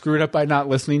realizing she screwed up by not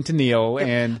listening to Neil.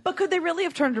 And But could they really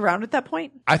have turned around at that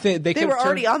point? I think They were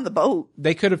already on the boat.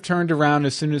 They could have turned around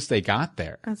as soon as they got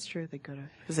there. That's true. They could have.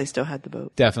 Because they still had the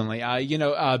boat. Definitely.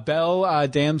 Belle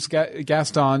damns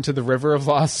Gaston to the River of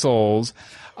Lost Souls.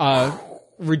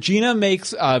 Regina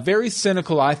makes a very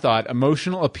cynical, I thought,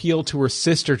 emotional appeal to her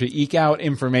sister to eke out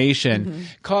information,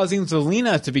 causing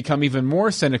Zelina to become even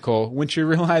more cynical when she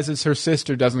realizes her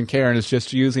sister doesn't care and is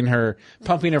just using her,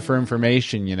 pumping her for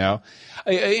information,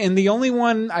 And the only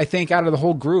one, I think, out of the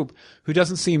whole group who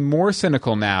doesn't seem more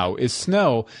cynical now is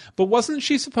Snow. But wasn't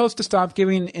she supposed to stop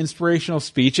giving inspirational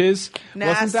speeches?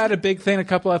 Wasn't that a big thing a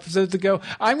couple episodes ago?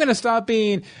 I'm going to stop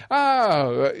being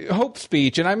hope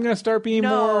speech, and I'm going to start being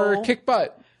more kick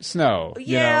butt Snow.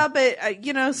 Yeah, but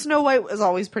Snow White was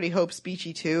always pretty hope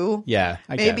speechy too. Yeah,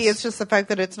 Maybe guess. it's just the fact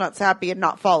that it's not sappy and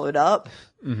not followed up.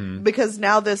 Because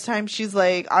now this time she's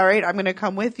like, all right, I'm going to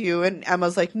come with you. And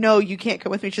Emma's like, no, you can't come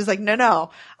with me. She's like,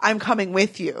 no, I'm coming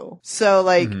with you.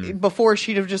 So before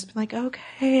she'd have just been like,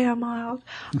 okay, Emma,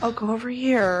 I'll go over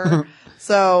here.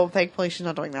 So thankfully she's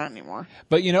not doing that anymore.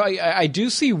 But I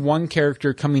do see one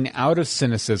character coming out of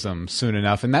cynicism soon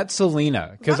enough, and that's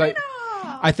Zelina. Because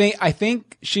I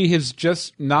think she has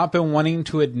just not been wanting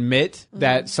to admit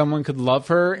that someone could love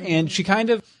her, and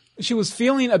she was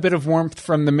feeling a bit of warmth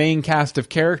from the main cast of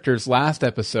characters last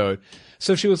episode.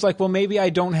 So she was like, well, maybe I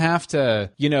don't have to,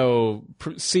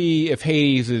 see if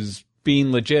Hades is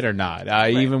being legit or not,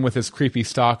 even with his creepy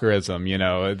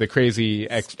stalkerism, the crazy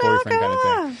ex-boyfriend kind of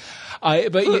thing.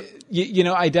 But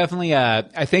I definitely,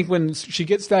 I think when she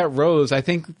gets that rose, I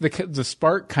think the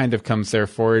spark kind of comes there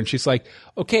for her, and she's like,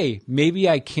 okay, maybe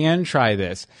I can try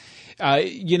this.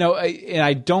 And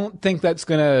I don't think that's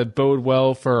going to bode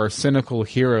well for our cynical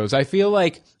heroes. I feel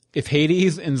like if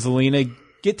Hades and Zelena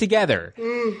get together,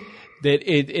 that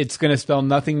it's going to spell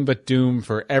nothing but doom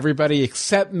for everybody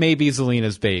except maybe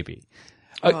Zelena's baby.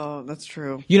 Oh, that's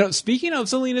true. You know, speaking of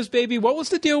Zelena's baby, what was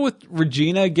the deal with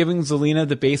Regina giving Zelena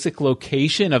the basic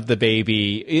location of the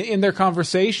baby in their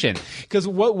conversation? Because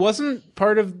what wasn't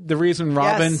part of the reason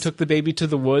Robin took the baby to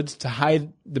the woods to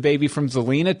hide the baby from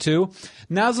Zelena too?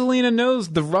 Now Zelena knows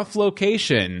the rough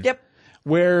location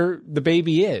where the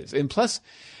baby is. And plus,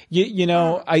 you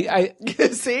know, I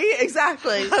see?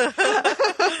 Exactly.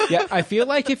 yeah, I feel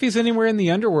like if he's anywhere in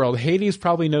the underworld, Hades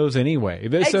probably knows anyway.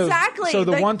 Exactly. So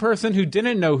the one person who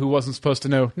didn't know who wasn't supposed to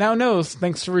know now knows,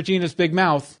 thanks to Regina's big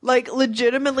mouth. Like,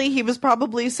 legitimately, he was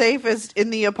probably safest in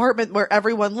the apartment where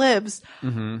everyone lives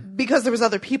because there was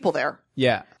other people there.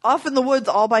 Yeah. Off in the woods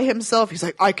all by himself. He's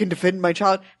like, I can defend my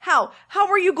child. How? How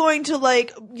are you going to,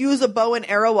 like, use a bow and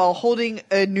arrow while holding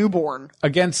a newborn?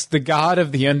 Against the god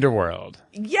of the underworld.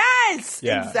 Yes!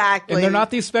 Yeah. Exactly. And they're not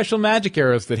these special magic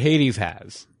arrows that Hades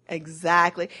has.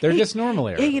 Exactly. They're just normal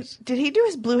arrows. Did he do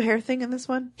his blue hair thing in this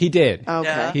one? He did. Okay.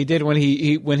 Yeah. He did when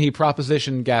he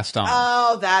propositioned Gaston.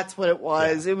 Oh, that's what it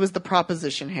was. It was the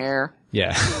proposition hair.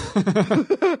 Yeah.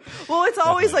 Well, it's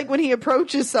always like when he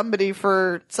approaches somebody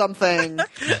for something,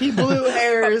 he blue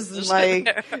hairs and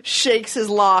like shakes his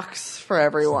locks for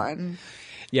everyone.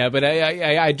 Yeah, but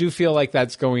I do feel like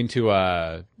that's going to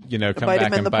come Bite back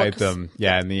him in and the bite books. them.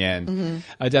 Yeah, in the end.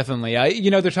 Definitely.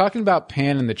 They're talking about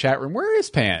Pan in the chat room. Where is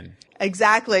Pan?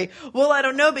 Exactly. Well, I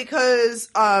don't know because,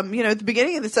 at the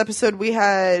beginning of this episode, we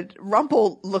had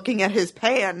Rumple looking at his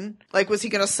pan. Like, was he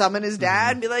going to summon his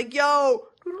dad and be like, yo,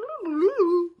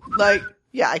 like,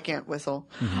 yeah, I can't whistle.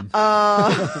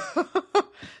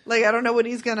 Like, I don't know what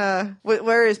he's gonna,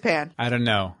 where is Pan? I don't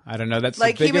know. That's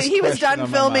Like, the biggest he was question done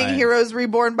on my filming mind. Heroes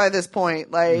Reborn by this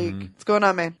point. Like, what's going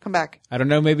on, man? Come back. I don't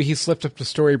know. Maybe he slipped up to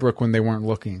Storybrooke when they weren't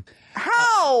looking.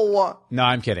 How? No,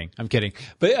 I'm kidding.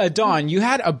 But Dawn, you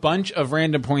had a bunch of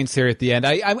random points here at the end.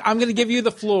 I'm going to give you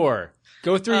the floor.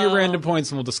 Go through your random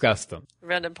points and we'll discuss them.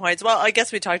 Random points. Well, I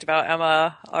guess we talked about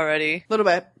Emma already. A little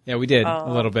bit. Yeah, we did a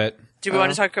little bit. Do we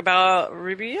want to talk about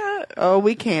Ruby yet? Oh,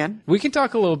 we can. We can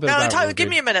talk a little bit about Ruby. Give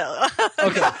me a minute.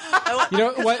 Okay. You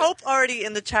know what? Hope already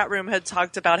in the chat room had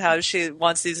talked about how she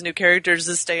wants these new characters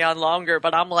to stay on longer,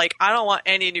 but I'm like, I don't want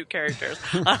any new characters.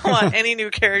 I don't want any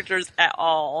new characters at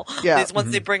all. Yeah. These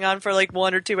ones they bring on for like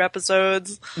 1 or 2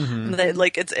 episodes, they,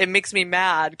 like it makes me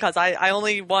mad because I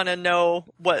only want to know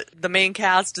what the main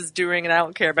cast is doing, and I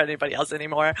don't care about anybody else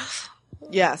anymore.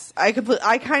 Yes, I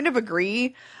kind of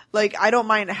agree. Like, I don't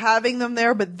mind having them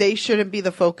there, but they shouldn't be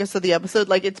the focus of the episode.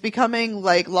 Like, it's becoming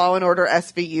like Law and Order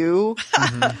SVU.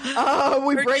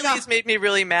 Hercules made me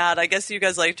really mad. I guess you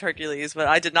guys liked Hercules, but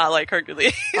I did not like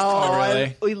Hercules. Oh,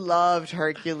 really? we loved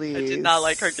Hercules. I did not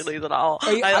like Hercules at all.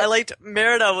 I liked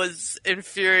Merida was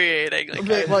infuriating.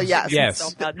 Like, Well, yes. Yes. so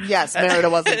bad. Yes, Merida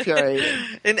was infuriating.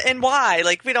 And why?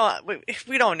 Like, we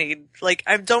don't need, like,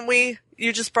 don't we?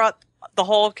 You just brought the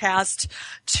whole cast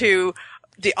to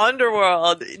the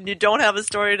underworld. You don't have a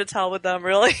story to tell with them,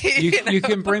 really. You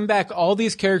can bring back all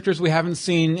these characters we haven't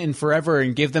seen in forever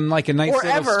and give them like a nice little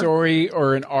Forever. story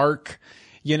or an arc.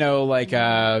 Like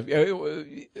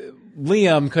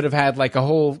Liam could have had like a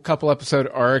whole couple episode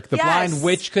arc. The Yes. Blind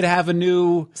Witch could have a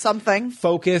new Something.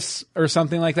 focus or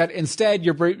something like that. Instead,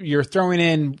 you're throwing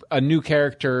in a new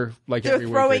character like They're every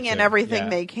week or throwing in two. everything Yeah.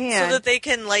 they can. so that they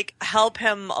can, like, help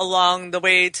him along the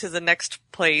way to the next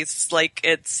place, like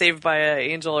it's Saved by an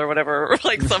Angel or whatever, or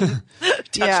like some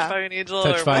Touched Yeah. by an Angel.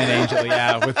 Touched or by an whatever. Angel,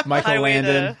 yeah, with Michael Highway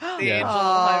Landon. to the Yeah. Angel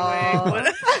Highway.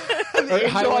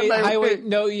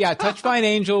 Or Touched by an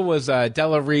Angel was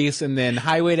Della Reese, and then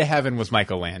Highway to Heaven was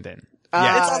Michael Landon.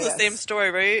 Yeah, It's all the yes. same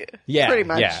story, right? yeah, pretty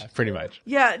much. Yeah, pretty much.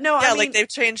 Yeah, no, Yeah, I mean, like they've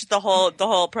changed the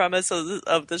whole premise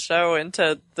of the show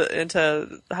into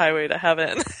Highway to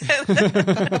Heaven.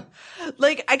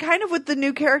 like, I kind of, with the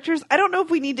new characters, I don't know if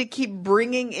we need to keep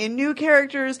bringing in new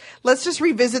characters. Let's just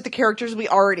revisit the characters we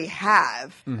already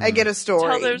have and get a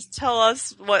story. Tell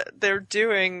us what they're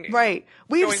doing. Right.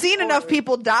 We've going seen enough forward.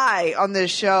 people die on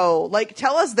this show. Like,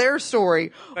 tell us their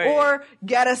story Right. or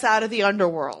get us out of the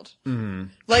underworld.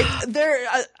 Like,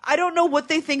 I don't know what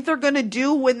they think they're going to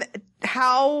do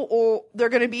how or they're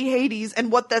going to be Hades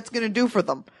and what that's going to do for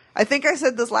them. I think I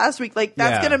said this last week. Like,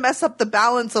 that's Yeah. going to mess up the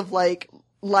balance of, like,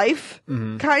 life,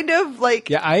 kind of. Like,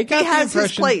 Yeah, I got he the has impression,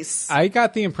 his place. I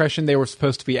got the impression they were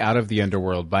supposed to be out of the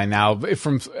underworld by now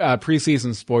from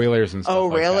preseason spoilers and stuff. Oh,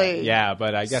 like really? that. Yeah,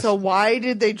 but I guess So why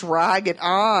did they drag it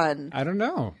on? I don't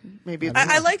know. Maybe it's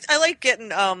I liked getting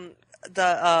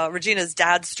the Regina's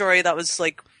dad's story. That was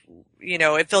like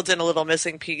it filled in a little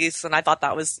missing piece, and I thought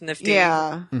that was nifty.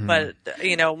 Yeah. But,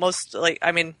 most,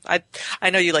 I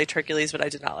know you liked Hercules, but I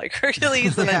did not like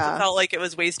Hercules, and Yeah. I felt like it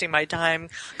was wasting my time,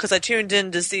 because I tuned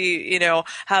in to see,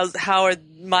 how are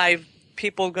my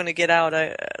people going to get out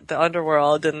of the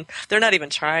underworld, and they're not even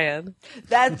trying.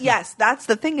 Yes, that's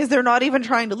the thing, is they're not even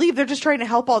trying to leave. They're just trying to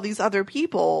help all these other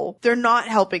people. They're not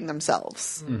helping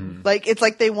themselves. Like, it's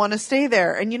like they want to stay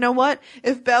there. And you know what?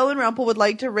 If Belle and Rumpel would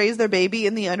like to raise their baby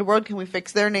in the underworld, can we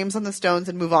fix their names on the stones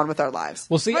and move on with our lives?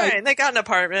 Well, see, Right, they got an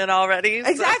apartment already. So.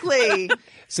 Exactly.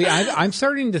 I'm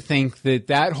starting to think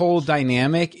that whole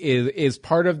dynamic is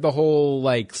part of the whole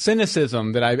like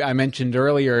cynicism that I mentioned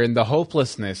earlier, and the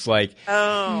hopelessness. Like,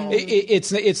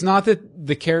 it's not that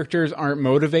the characters aren't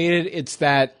motivated; it's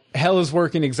that hell is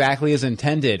working exactly as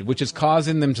intended, which is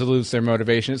causing them to lose their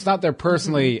motivation. It's not they're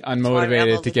personally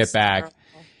unmotivated to get back.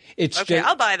 It's Okay, just,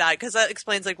 I'll buy that, because that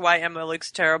explains like why Emma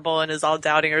looks terrible and is all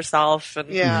doubting herself, and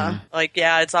Yeah.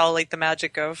 it's all like the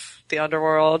magic of the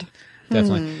underworld.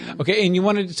 definitely. Okay, and you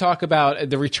wanted to talk about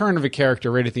the return of a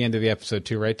character right at the end of the episode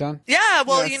too, right, Don? Yeah,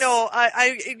 well,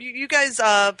 Yes. you guys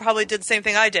probably did the same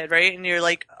thing I did, right? And you're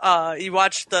like, you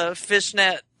watched the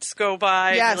fishnets go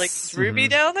by, Yes. and you're like, is Ruby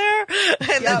down there?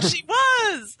 And then she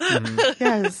was.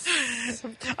 Yes.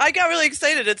 I got really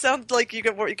excited. It sounded like you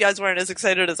guys weren't as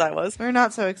excited as I was. We're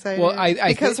not so excited. Well, I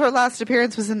because think- her last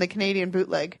appearance was in the Canadian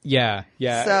bootleg. Yeah.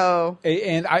 So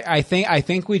And I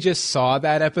think we just saw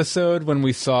that episode when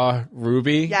we saw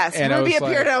Ruby. yes, and Ruby I was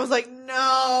appeared. Like, I was like,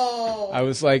 no. I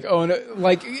was like, oh no!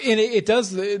 Like, and it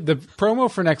does. The promo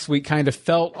for next week kind of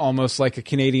felt almost like a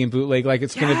Canadian bootleg. Like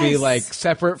it's going to be Yes. like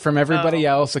separate from everybody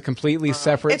else, a completely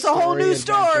separate. It's a whole new adventure.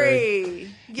 story.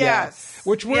 Yeah. Yes.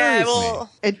 Which worries Yeah, me. well,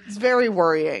 It's very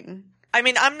worrying. I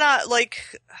mean, I'm not like,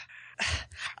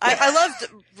 I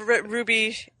loved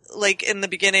Ruby, like, in the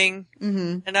beginning,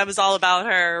 and I was all about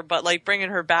her, but, like, bringing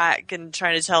her back and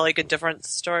trying to tell, like, a different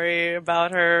story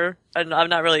about her, and I'm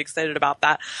not really excited about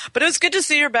that. But it was good to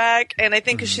see her back, and I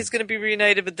think she's going to be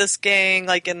reunited with this gang,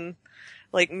 like, in,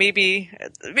 like, maybe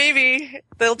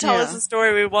they'll tell us Yeah. a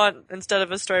story we want instead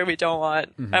of a story we don't want.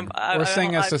 Or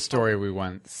sing us a story we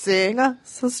want. Sing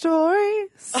us a story.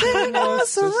 Sing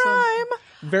us a rhyme.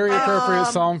 Very appropriate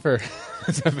song for.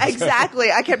 this episode.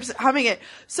 Exactly. I kept humming it.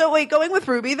 So wait, going with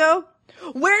Ruby though,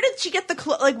 where did she get the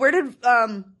cloak? Like, where did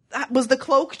was the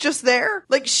cloak just there?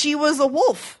 Like, she was a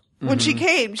wolf when she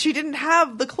came. She didn't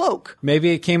have the cloak.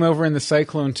 Maybe it came over in the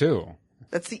cyclone too.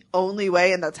 That's the only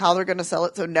way, and that's how they're going to sell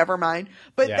it, so never mind.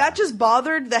 But Yeah. that just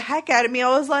bothered the heck out of me.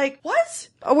 I was like, what?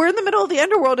 We're in the middle of the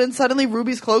underworld, and suddenly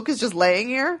Ruby's cloak is just laying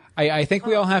here? I think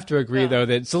we all have to agree though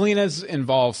that Zelina's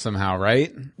involved somehow,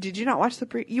 right? Did you not watch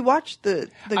the you watched the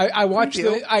I watched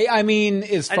preview? I mean,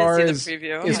 as I far didn't as see the preview.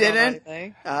 You I don't know didn't?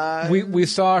 anything. we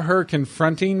saw her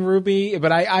confronting Ruby,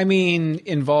 but I mean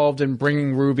involved in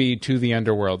bringing Ruby to the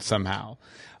underworld somehow.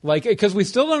 Like, because we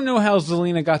still don't know how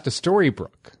Zelina got to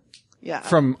Storybrooke Yeah.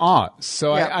 from Oz.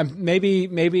 So Yeah. I'm maybe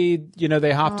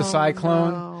they hopped a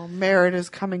cyclone. Oh, Merritt is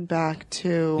coming back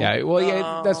too. Yeah, well,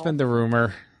 yeah, that's been the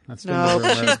rumor. That's been No, the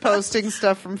rumor. she's posting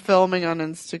stuff from filming on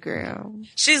Instagram.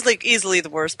 She's like easily the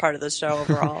worst part of the show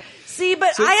overall. See,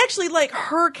 but I actually like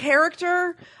her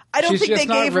character. I don't She's think just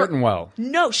they not gave written her. well.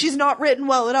 No, she's not written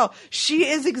well at all. She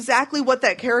is exactly what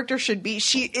that character should be.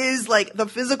 She is like the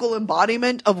physical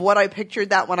embodiment of what I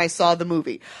pictured that when I saw the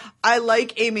movie. I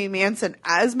like Amy Manson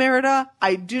as Merida.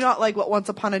 I do not like what Once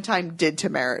Upon a Time did to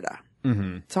Merida.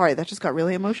 Mm-hmm. Sorry, that just got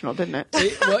really emotional, didn't it?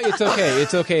 Well, it's okay.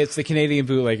 It's okay. It's the Canadian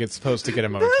bootleg. It's supposed to get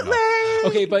emotional. Bootleg!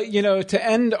 Okay, but to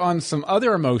end on some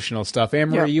other emotional stuff,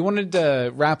 Anne-Marie, Yeah. you wanted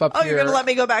to wrap up Oh, here. you're gonna let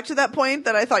me go back to that point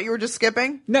that I thought you were just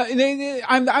skipping? No,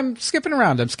 I'm skipping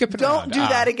around. I'm skipping around. Don't do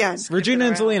that again. Regina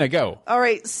and Zelina, go. All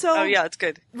right, so Oh yeah, it's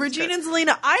good. Regina and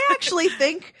Zelina, I actually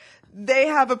think they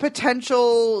have a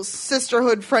potential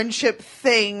sisterhood friendship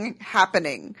thing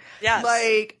happening. Yes.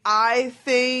 Like, I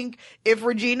think if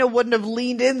Regina wouldn't have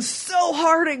leaned in so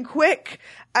hard and quick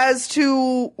as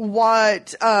to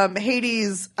what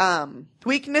Hades'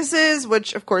 weakness is,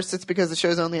 which of course it's because the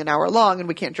show's only an hour long and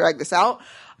we can't drag this out.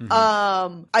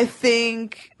 I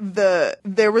think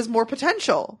there was more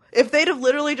potential. If they'd have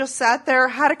literally just sat there,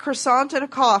 had a croissant and a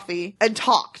coffee, and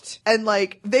talked, and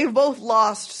like, they've both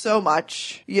lost so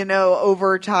much,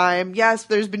 over time. Yes,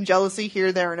 there's been jealousy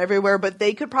here, there, and everywhere, but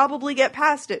they could probably get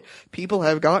past it. People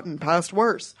have gotten past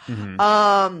worse.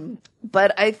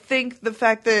 But I think the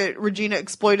fact that Regina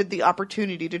exploited the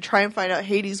opportunity to try and find out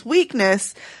Hades'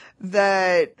 weakness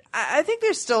that I think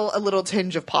there's still a little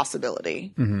tinge of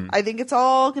possibility. Mm-hmm. I think it's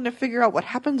all going to figure out what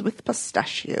happens with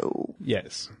Pistachio.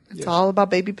 Yes. It's all about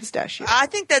baby Pistachio. I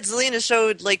think that Zelina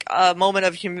showed like a moment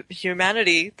of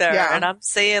humanity there, Yeah. and I'm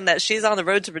saying that she's on the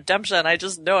road to redemption. I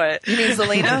just know it. You mean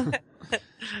Zelina?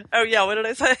 Oh yeah, what did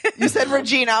I say? You said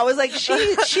Regina. I was like,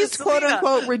 she's Zelina. quote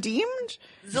unquote redeemed.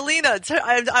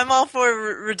 Zelina, I'm all for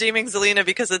redeeming Zelina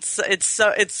because it's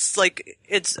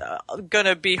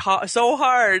gonna be so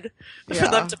hard for Yeah.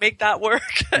 them to make that work,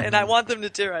 and I want them to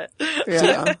do it.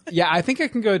 Yeah. Yeah, I think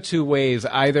it can go two ways.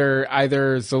 Either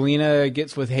Zelina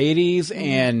gets with Hades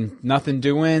and nothing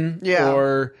doing, Yeah.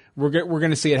 or we're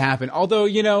going to see it happen. Although,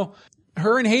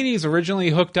 her and Hades originally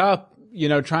hooked up,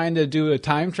 trying to do a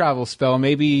time travel spell.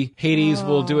 Maybe Hades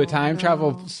will do a time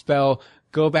travel spell,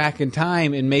 go back in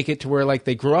time and make it to where like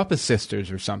they grew up as sisters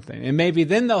or something. And maybe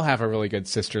then they'll have a really good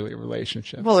sisterly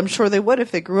relationship. Well, I'm sure they would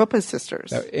if they grew up as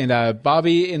sisters. And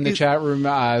Bobby in the chat room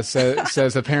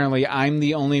says apparently I'm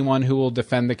the only one who will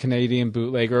defend the Canadian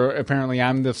bootleg, or apparently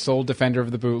I'm the sole defender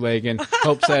of the bootleg. And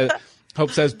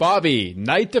Hope says Bobby,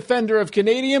 Knight Defender of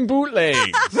Canadian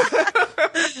bootlegs.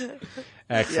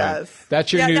 Excellent. Yes.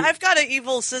 That's your new. I've got an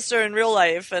evil sister in real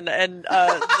life, and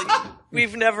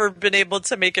we've never been able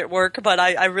to make it work. But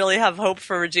I really have hope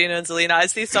for Regina and Zelina. I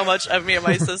see so much of me and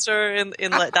my sister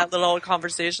in that little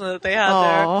conversation that they had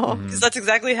Aw. there, because that's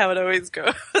exactly how it always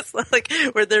goes. Like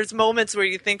where there's moments where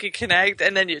you think you connect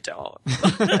and then you don't.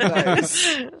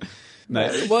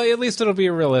 Nice. Well, at least it'll be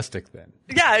realistic then.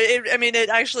 Yeah, it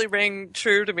actually rang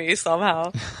true to me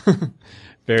somehow.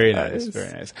 Very nice,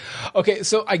 very nice. Okay,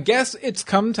 so I guess it's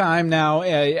come time now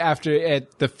at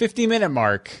the 50-minute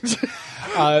mark.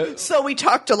 So we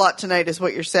talked a lot tonight, is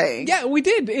what you're saying. Yeah, we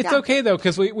did. It's Yeah. okay though,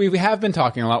 because we have been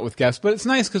talking a lot with guests, but it's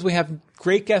nice because we have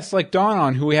great guests like Dawn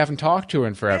on who we haven't talked to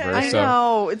in forever. I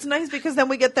know. It's nice because then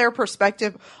we get their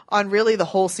perspective on really the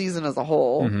whole season as a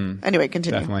whole. Anyway,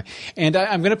 continue. Definitely. And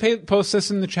I'm going to post this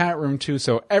in the chat room too,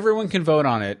 so everyone can vote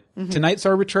on it. Tonight's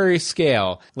arbitrary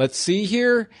scale. Let's see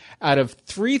here. Out of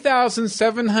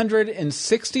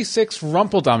 3,766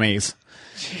 Rumple Dummies,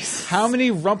 how many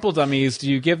Rumple Dummies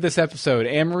do you give this episode?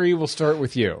 Anne-Marie, we'll start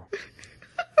with you.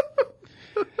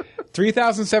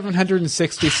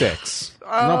 3,766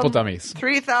 Rumple Dummies.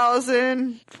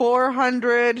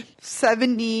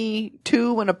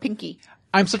 3,472 and a pinky.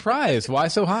 I'm surprised. Why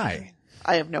so high?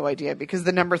 I have no idea because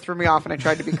the number threw me off and I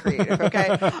tried to be creative,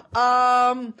 okay?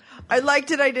 I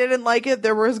liked it, I didn't like it.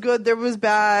 There was good, there was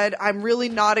bad. I'm really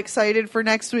not excited for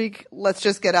next week. Let's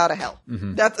just get out of hell.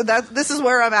 This is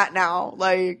where I'm at now.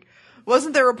 Like,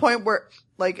 wasn't there a point where,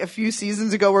 like, a few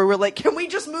seasons ago where we're like, can we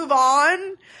just move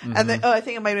on? And then, I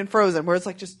think it might have been Frozen, where it's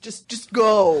like, just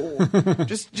go.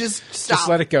 just stop. Just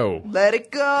let it go. Let it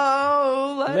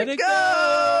go. Let it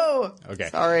go. Okay.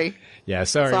 Sorry. Yeah,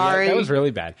 sorry. Sorry. Yeah, that was really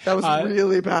bad. That was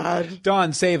really bad.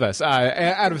 Dawn, save us.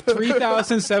 Out of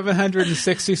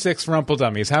 3,766 Rumple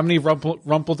Dummies, how many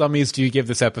Rumple Dummies do you give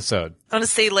this episode? I want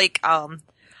to say how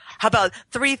about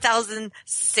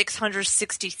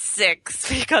 3,666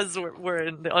 because we're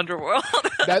in the underworld.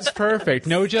 That's perfect.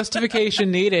 No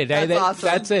justification needed. That's awesome.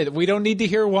 That's it. We don't need to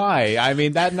hear why. I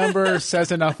mean, that number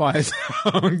says enough on its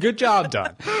own. Good job,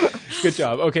 Dawn. Good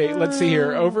job. Okay, let's see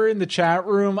here. Over in the chat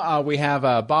room, we have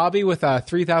Bobby with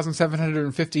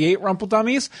 3,758 Rumple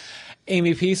Dummies.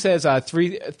 Amy P says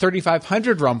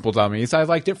 3,500 Rumple Dummies. I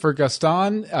liked it for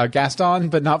Gaston,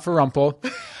 but not for Rumple.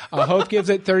 Hope gives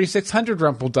it 3,600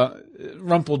 Rumple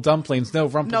Dumplings. No,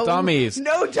 Rumple Dummies.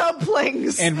 No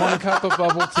dumplings. And 1 cup of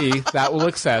bubble tea. That will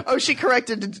accept. Oh, she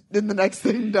corrected in the next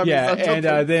thing. Dummies, Yeah, not and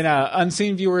dumplings. then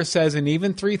Unseen Viewer says an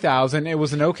even 3,000. It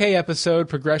was an okay episode.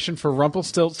 Progression for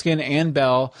Rumpelstiltskin and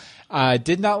Belle.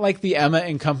 Did not like the Emma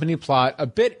and company plot. A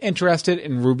bit interested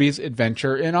in Ruby's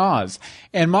adventure in Oz.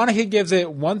 And Monica gives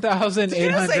it 1,800.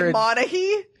 Did you say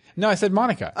Monaghy? No, I said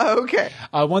Monica. Oh, okay.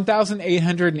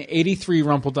 1,883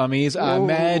 Rumple Dummies.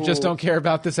 Meh, just don't care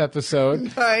about this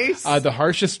episode. Nice. The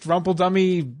harshest Rumple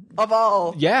Dummy. Of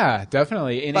all. Yeah,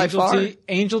 definitely. And By far.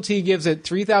 Angel T gives it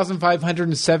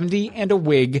 3,570 and a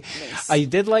wig. Nice. I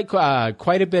did like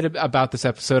quite a bit about this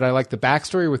episode. I like the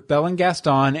backstory with Belle and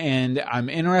Gaston, and I'm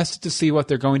interested to see what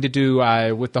they're going to do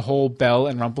with the whole Belle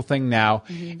and Rumple thing now.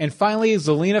 And finally,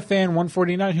 Zelina Fan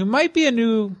 149, who might be a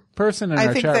new person in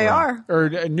our think chat they room. are. Or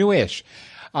newish.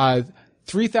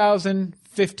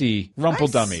 3,050 Rumple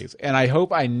Nice. Dummies. And I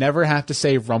hope I never have to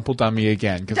say Rumple Dummy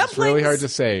again, because it's really hard to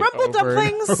say Rumple over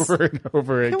dumplings. and over and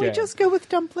over again. Can we just go with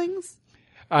dumplings?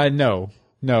 No.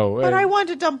 No. But I want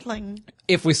a dumpling.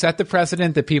 If we set the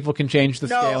precedent that people can change the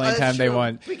scale that's anytime they true.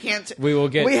 want, We can't. we will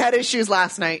get. We had issues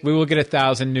last night. We will get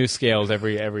 1,000 new scales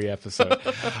every episode.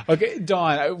 Okay,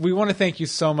 Dawn, we want to thank you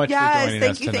so much for joining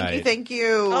us tonight. Thank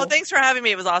you. Oh, thanks for having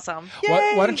me. It was awesome.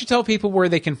 Why don't you tell people where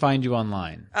they can find you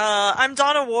online? I'm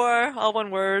Donna War, all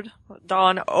one word.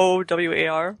 Dawn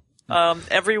OWAR.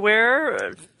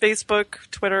 Everywhere. Facebook,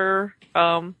 Twitter,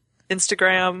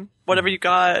 Instagram, whatever you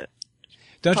got.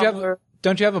 Don't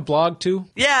Tumblr. you have a blog too?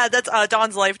 Yeah, that's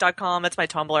dawnslife.com. That's my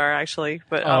Tumblr, actually.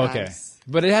 But Oh, okay.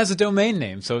 But it has a domain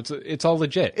name, so it's all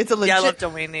legit. It's a legit. yeah, I love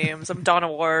domain names. I'm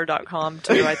donnawar.com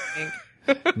too, I think.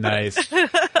 Nice.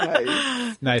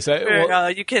 Nice.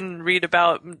 Where, you can read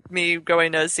about me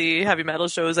going to see heavy metal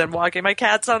shows and walking my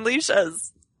cats on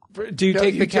leashes. Do you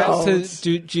take the you cats don't.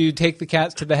 to do you take the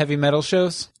cats to the heavy metal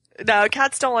shows? No,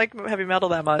 cats don't like heavy metal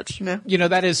that much. No. You know,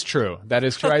 that is true. That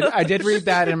is true. I did read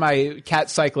that in my cat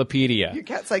cyclopedia. Your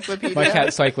cat cyclopedia. My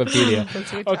cat cyclopedia.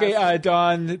 fantastic. Okay,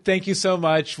 Dawn, thank you so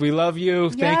much. We love you.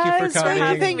 Thank you for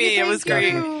coming. Thank you, It was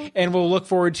thank great. you. And we'll look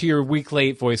forward to your week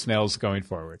late voicemails going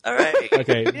forward. All right.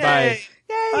 Okay, bye.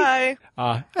 Yay.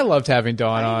 Bye. I loved having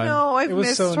Dawn on. know, I've it was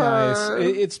missed so her.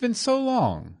 nice. It's been so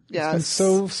long. Yes. It's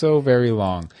been so very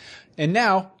long. And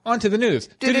now, on to the news.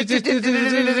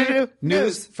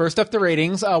 News. First up, the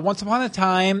ratings. Once Upon a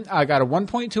Time got a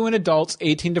 1.2 in adults,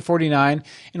 18 to 49,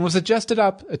 and was adjusted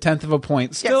up a tenth of a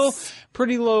point. Still Yes.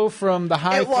 pretty low from the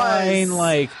high It was. flying,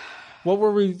 like, what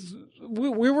were we?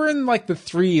 We were in like the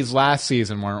threes last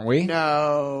season, weren't we?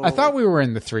 No. I thought we were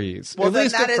in the threes. Well, at then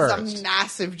least that at is first. a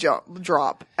massive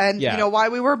drop. And Yeah. you know why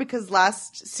we were? Because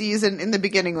last season in the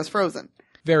beginning was Frozen.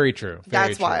 Very true. Very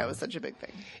That's why true. it was such a big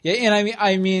thing. Yeah, and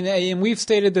I mean, and we've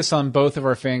stated this on both of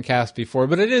our fan casts before,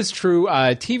 but it is true.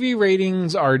 TV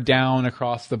ratings are down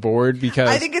across the board because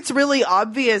I think it's really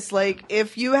obvious. Like,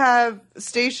 if you have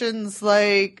stations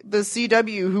like the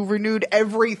CW who renewed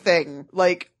everything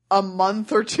like a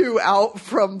month or two out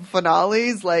from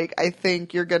finales, like, I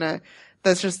think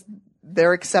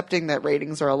they're accepting that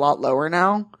ratings are a lot lower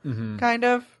now, kind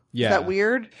of. Yeah. Is that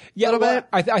weird? yeah, a little well, bit?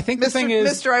 I think the Mr. thing is,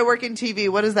 Mr. I work in TV.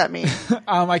 What does that mean?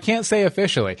 I can't say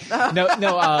officially.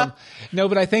 No,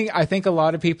 but I think a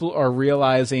lot of people are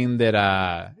realizing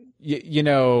that, you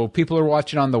know, people are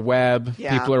watching on the web.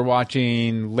 Yeah. People are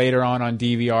watching later on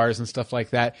DVRs and stuff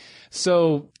like that.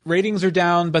 So ratings are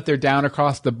down, but they're down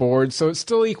across the board. So it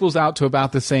still equals out to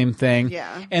about the same thing.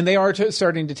 Yeah. And they are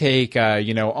starting to take,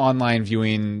 online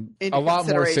viewing Into a lot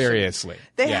more consideration. seriously.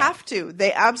 They Yeah. have to.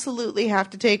 They absolutely have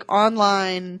to take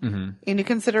online into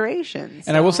consideration.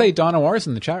 And I will say, Donna War's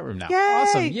in the chat room now. Yay!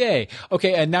 Awesome. Yay.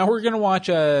 Okay, and now we're going to watch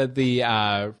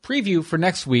the preview for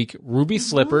next week, Ruby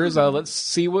Slippers. Let's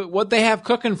see what they have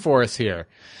cooking for us here.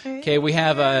 Okay, we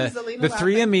have Zelina the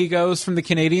Three laughing. Amigos from the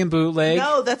Canadian bootleg.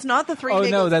 No, that's not the Three Oh,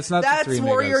 Amigos. no, that's not the That's Three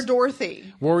Warrior Amigos.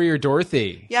 Dorothy. Warrior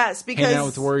Dorothy. Yes, because Hanging out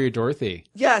with Warrior Dorothy.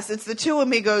 yes, it's the two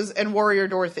Amigos and Warrior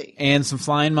Dorothy. And some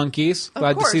flying monkeys.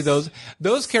 Glad to see course. those.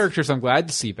 Those characters I'm glad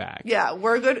to see back. Yeah,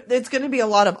 we're good. It's going to be a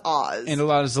lot of Oz. And a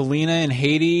lot of Zelina and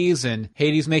Hades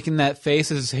making that face.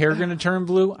 Is his hair going to turn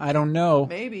blue? I don't know.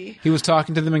 Maybe. He was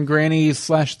talking to them in Granny's /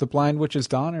 the Blind Witch's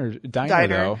Diner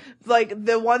though. Like,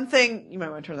 the one thing you might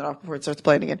want to turn that off before it starts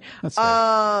playing again. That's fair.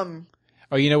 Oh,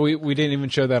 we didn't even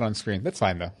show that on screen. That's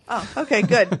fine though. Oh, okay,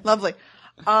 good. Lovely.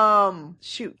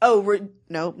 Shoot. Oh,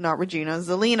 no, not Regina.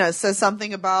 Zelina says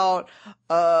something about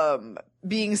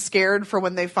being scared for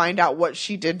when they find out what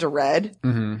she did to Red.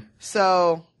 Mm-hmm.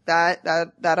 So that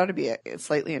ought to be it.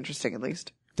 Slightly interesting, at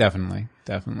least. Definitely.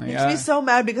 Makes me so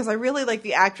mad because I really like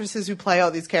the actresses who play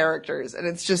all these characters, and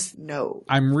it's just no.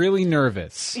 I'm really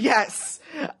nervous. Yes.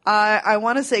 I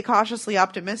want to say cautiously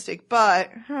optimistic, but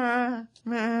Yeah,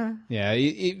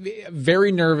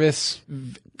 very nervous.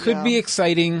 Could be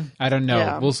exciting. I don't know.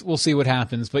 Yeah. We'll see what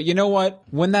happens. But you know what?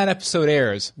 When that episode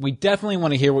airs, we definitely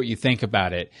want to hear what you think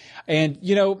about it. And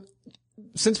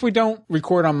since we don't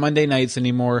record on Monday nights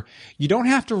anymore, you don't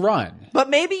have to run. but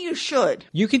maybe you should.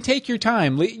 You can take your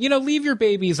time. Leave your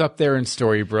babies up there in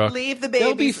Storybrooke. Leave the babies.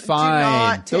 They'll be fine. Do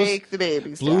not Those- take the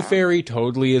babies Blue down. Fairy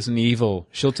totally isn't evil.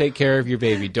 She'll take care of your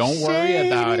baby. Don't worry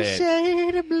about it.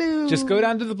 Shade of blue. Just go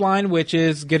down to the Blind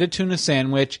Witches, get a tuna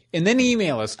sandwich, and then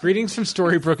email us,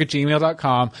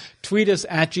 greetingsfromstorybrooke@gmail.com. Tweet us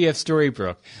at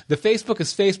GFStorybrooke. The Facebook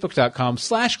is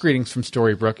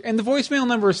facebook.com/greetingsfromstorybrooke. And the voicemail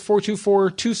number is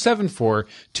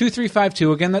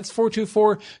 424-274-2352. Again, that's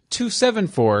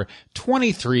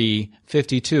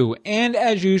 424-274-2352. And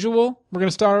as usual, we're going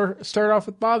to start off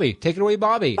with Bobby. Take it away,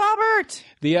 Bobby. Bobber. Albert.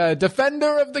 The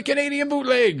defender of the Canadian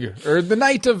bootleg, or the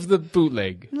knight of the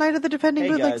bootleg. Night of the defending Hey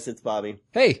bootleg. guys, it's Bobby.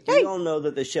 Hey. We all know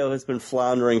that the show has been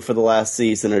floundering for the last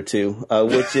season or two,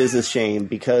 which is a shame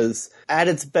because at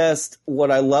its best,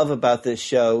 what I love about this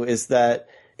show is that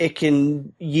it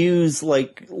can use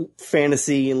like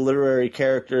fantasy and literary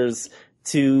characters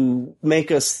to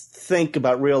make us think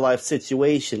about real life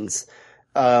situations.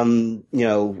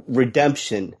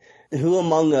 Redemption. Who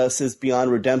among us is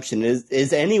beyond redemption?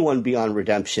 Is anyone beyond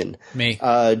redemption? Me.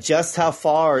 Just how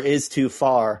far is too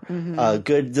far?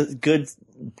 Good,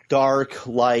 dark,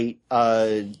 light.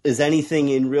 Is anything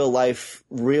in real life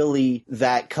really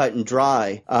that cut and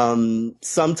dry?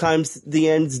 Sometimes the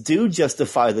ends do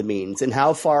justify the means. And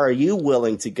how far are you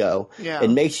willing to go? Yeah. It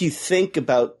makes you think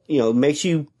about, makes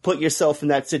you put yourself in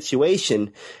that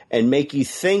situation and make you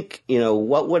think,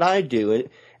 what would I do?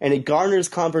 And it garners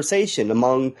conversation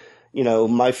among,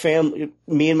 my family,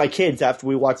 me and my kids after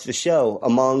we watch the show,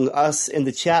 among us in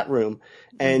the chat room.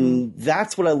 And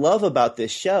that's what I love about this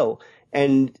show.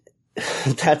 And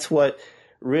that's what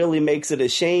really makes it a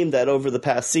shame that over the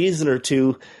past season or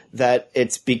two that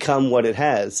it's become what it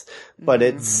has.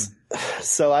 But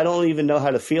so I don't even know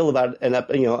how to feel about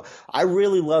it. I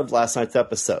really loved last night's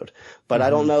episode, but I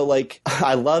don't know,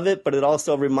 I love it, but it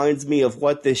also reminds me of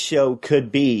what this show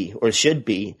could be or should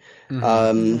be.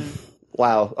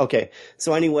 Wow. Okay.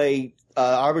 So anyway,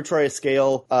 arbitrary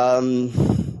scale,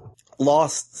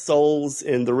 lost souls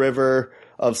in the river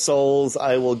of souls.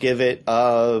 I will give it,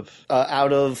 out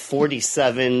of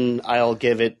 47, I'll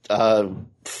give it,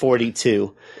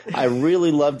 42. I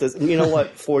really love this. You know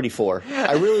what? 44.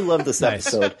 I really love this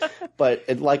episode. But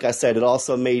like I said, it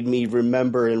also made me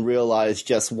remember and realize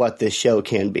just what this show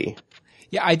can be.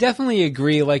 Yeah, I definitely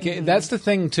agree. That's the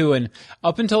thing too. And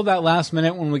up until that last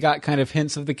minute when we got kind of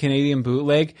hints of the Canadian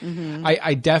bootleg,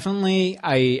 I definitely,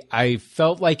 I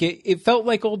felt like it felt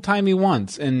like old timey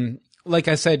once. And like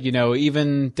I said,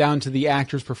 even down to the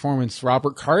actor's performance,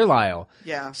 Robert Carlyle.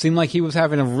 Yeah. Seemed like he was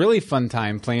having a really fun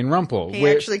time playing Rumpel. He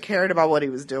actually cared about what he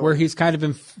was doing. Where he's kind of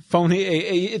been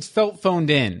it's felt phoned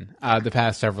in, the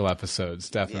past several episodes,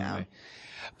 definitely. Yeah.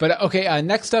 But okay,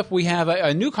 next up we have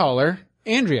a new caller.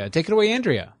 Andrea, take it away,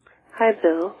 Andrea. Hi,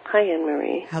 Bill. Hi,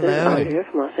 Anne-Marie. Hello. This is Andrea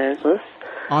from Los Angeles.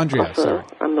 Andrea, also, sorry.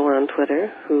 I'm the one on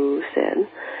Twitter who said,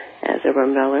 as a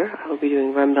Rumbeller, I will be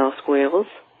doing Rumbell squeals.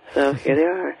 So here they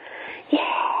are.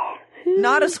 Yeah!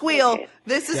 Not a squeal. Okay.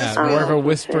 This is a Yeah, squeal. more of a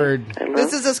whispered.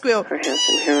 This is a squeal. Her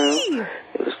handsome hero.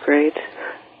 It was great.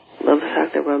 Love the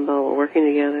fact that Rumbell were working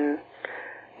together,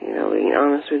 being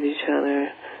honest with each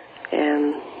other,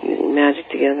 and using magic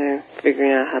together,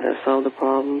 figuring out how to solve the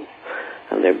problem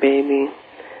of their baby.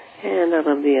 And I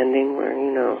love the ending where,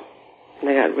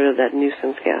 they got rid of that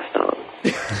nuisance Gaston.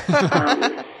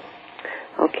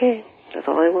 Okay, that's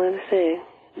all I wanted to say.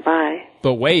 Bye.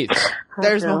 But wait.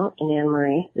 There's Bill and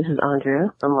Anne-Marie. This is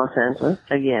Andrea from Los Angeles.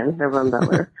 Again, the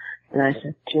Rumbeller. And I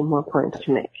have 2 more points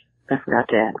to make. I forgot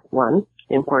to add. 1,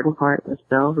 the important part was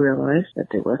Belle realized that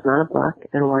there was not a black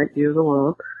and white view of the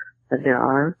world, that there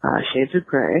are shades of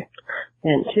gray.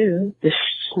 And 2, the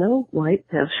Snow White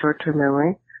has short-term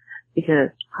memory,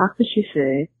 because how could she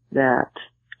say that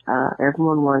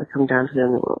everyone wanted to come down to the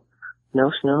underworld? No,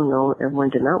 Snow, no, everyone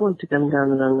did not want to come down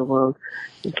to the underworld.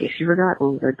 In case you've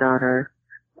forgotten, their daughter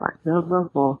blackmailed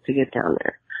Ruffle to get down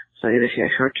there. So either she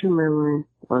has short-term memory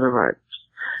or the right.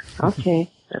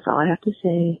 Okay, that's all I have to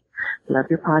say. Love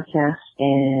your podcast,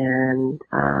 and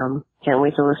can't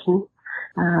wait to listen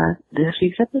this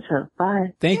week's episode.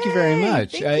 Bye. Thank you very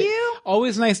much. Thank you.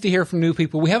 Always nice to hear from new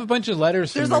people. We have a bunch of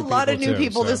letters There's from a lot of new too,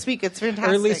 people so. this week. It's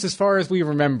fantastic. Or at least as far as we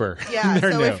remember. Yeah,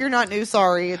 They're so new. if you're not new,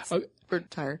 sorry. We're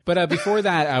tired. But before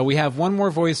that, we have one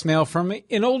more voicemail from an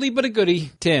oldie but a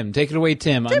goodie, Tim. Take it away,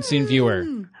 Tim, unseen viewer.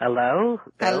 Hello.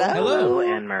 Bill. Hello. Hello.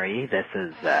 Anne-Marie. This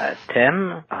is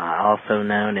Tim, also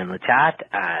known in the chat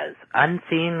as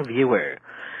Unseen Viewer.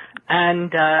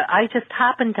 And I just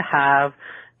happen to have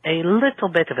a little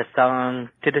bit of a song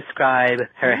to describe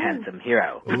her handsome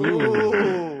hero.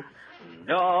 Ooh.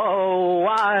 No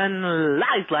one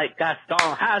lies like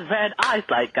Gaston, has red eyes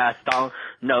like Gaston.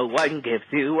 No one gives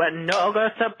you an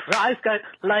ogre surprise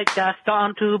like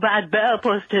Gaston. Too bad Belle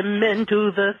pushed him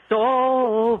into the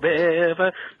soul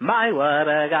river. My, what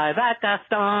a guy, that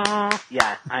Gaston.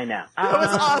 Yeah, I know. That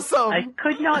was awesome. I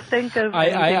could not think of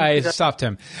I stopped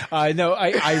him. No,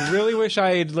 I really wish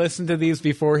I had listened to these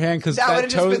beforehand, because that would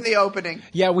have just been the opening.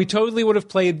 Yeah, we totally would have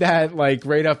played that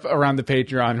right up around the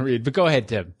Patreon read. But go ahead,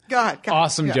 Tim. Go ahead.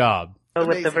 Awesome job.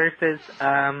 with the verses,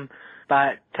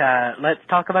 but let's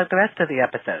talk about the rest of the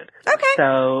episode. Okay.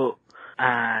 So,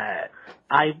 I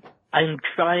I'm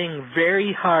trying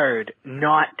very hard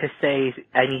not to say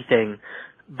anything,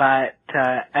 but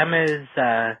Emma's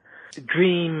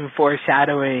dream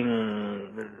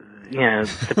foreshadowing,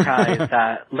 surprise.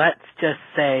 Let's just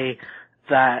say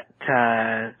that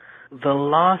the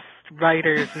Lost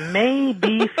writers may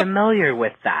be familiar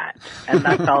with that, and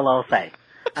that's all I'll say.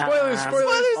 Spoilers.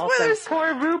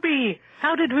 Poor Ruby.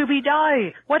 How did Ruby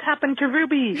die? What happened to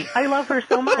Ruby? I love her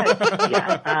so much.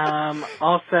 Yeah.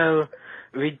 Also,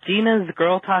 Regina's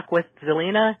girl talk with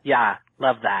Zelena. Yeah,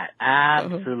 love that.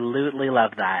 Absolutely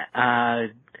love that.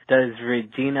 Does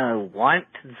Regina want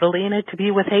Zelena to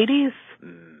be with Hades?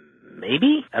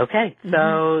 Maybe. Okay.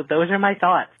 So those are my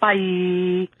thoughts.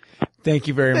 Bye. Thank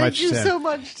you very much, Tim. Thank you so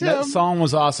much, Tim. That song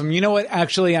was awesome. You know what?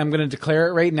 Actually, I'm going to declare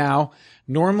it right now.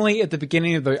 Normally, at the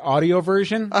beginning of the audio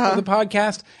version of the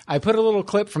podcast, I put a little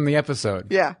clip from the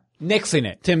episode. Yeah. Nixing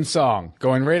it. Tim's song.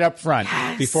 Going right up front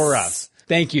before us.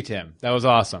 Thank you, Tim. That was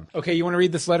awesome. Okay, you want to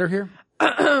read this letter here?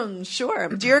 Sure.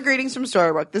 Dear greetings from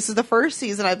Storybook. This is the first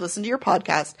season I've listened to your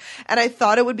podcast, and I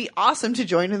thought it would be awesome to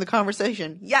join in the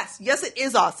conversation. Yes, it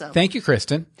is awesome. Thank you,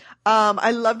 Kristen.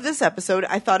 I loved this episode.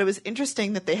 I thought it was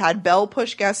interesting that they had Belle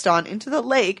push Gaston into the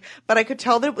lake, but I could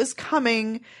tell that it was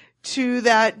coming to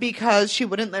that because she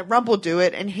wouldn't let Rumple do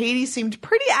it, and Hades seemed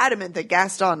pretty adamant that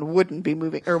Gaston won't be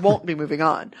moving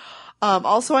on.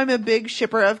 Also, I'm a big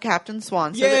shipper of Captain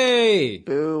Swan. So Yay!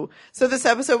 Boo. So this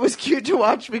episode was cute to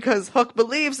watch because Hook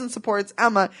believes and supports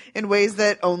Emma in ways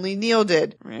that only Neil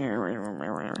did. And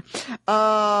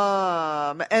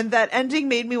that ending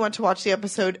made me want to watch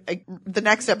the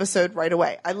next episode right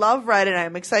away. I love Red and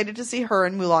I'm excited to see her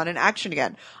and Mulan in action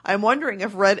again. I'm wondering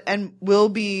if Red will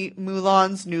be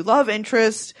Mulan's new love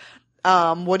interest.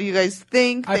 What do you guys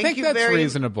think? I think that's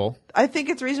reasonable. I think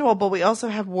it's reasonable, but we also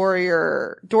have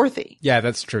Warrior Dorothy. Yeah,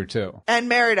 that's true too. And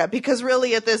Merida, because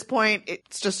really at this point,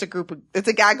 it's just it's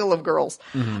a gaggle of girls.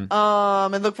 And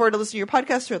look forward to listening to your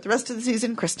podcast throughout the rest of the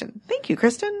season. Kristen. Thank you,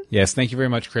 Kristen. Yes, thank you very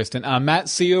much, Kristen. Matt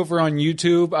C. over on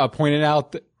YouTube pointed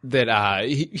out that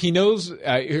he knows,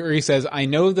 or he says, I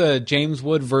know the James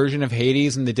Wood version of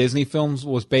Hades in the Disney films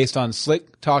was based on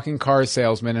slick talking car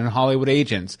salesmen and Hollywood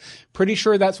agents. Pretty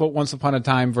sure that's what Once Upon a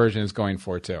Time version is going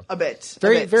for too. A bit.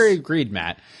 Very agreed,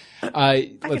 Matt.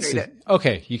 I can read it.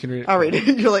 Okay, you can read it. I'll read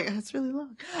it. You're like, that's really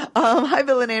long. Hi,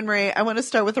 Bill and Anne-Marie. I want to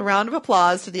start with a round of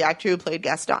applause to the actor who played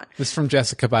Gaston. This is from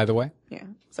Jessica, by the way. Yeah,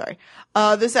 sorry.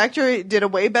 This actor did a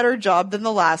way better job than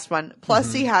the last one.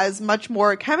 Plus, he has much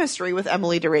more chemistry with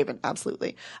Emily DeRaven.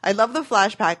 Absolutely. I love the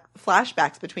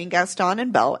flashbacks between Gaston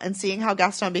and Belle and seeing how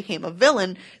Gaston became a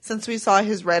villain since we saw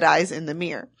his red eyes in the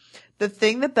mirror. The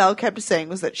thing that Belle kept saying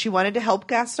was that she wanted to help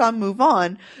Gaston move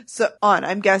on.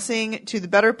 I'm guessing to the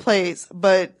better place,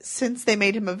 but since they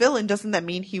made him a villain, doesn't that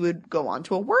mean he would go on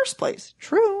to a worse place?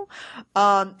 True.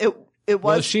 It was.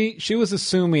 Well, she was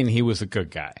assuming he was a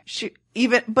good guy.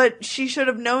 But she should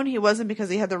have known he wasn't because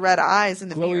he had the red eyes in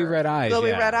the mirror. Glowy red eyes.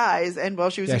 Red eyes, and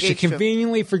she was engaged she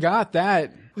conveniently forgot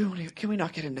that. Can we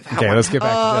not get into that one? Okay, let's get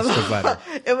back to Jessica's letter.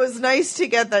 It was nice to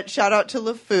get that shout out to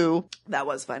LeFou. That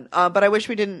was fun. But I wish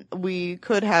we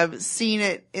could have seen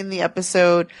it in the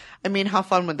episode. I mean, how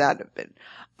fun would that have been?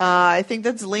 I think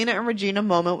that Zelena and Regina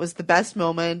moment was the best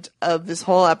moment of this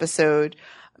whole episode.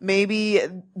 Maybe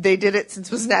they did it since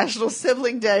it was National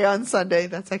Sibling Day on Sunday.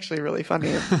 That's actually really funny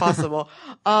if possible.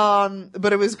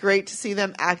 But it was great to see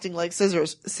them acting like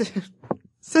sisters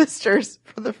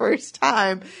for the first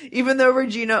time, even though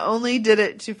Regina only did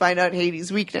it to find out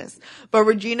Hades' weakness. But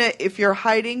Regina, if you're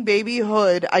hiding baby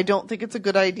Hood, I don't think it's a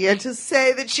good idea to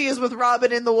say that she is with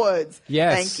Robin in the woods.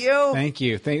 Yes. Thank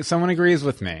you. Someone agrees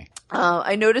with me.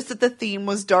 I noticed that the theme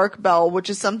was Dark Belle, which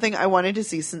is something I wanted to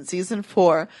see since season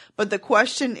 4. But the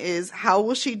question is, how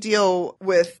will she deal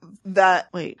with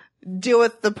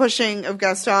the pushing of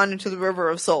Gaston into the River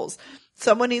of Souls?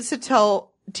 Someone needs to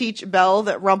teach Belle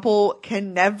that Rumple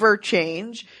can never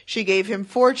change. She gave him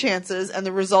 4 chances and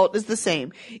the result is the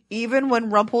same. Even when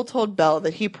Rumple told Belle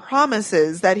that he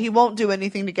promises that he won't do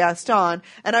anything to Gaston,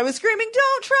 and I was screaming,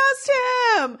 don't trust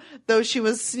him! Though she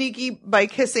was sneaky by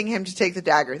kissing him to take the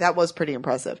dagger. That was pretty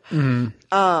impressive.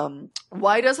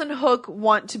 Why doesn't Hook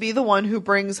want to be the one who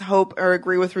brings hope or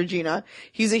agree with Regina?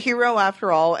 He's a hero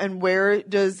after all, and where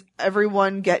does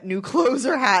everyone get new clothes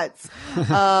or hats?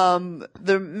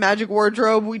 The magic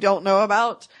wardrobe we don't know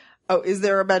about. Oh, is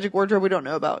there a magic wardrobe we don't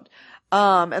know about?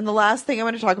 And the last thing I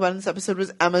want to talk about in this episode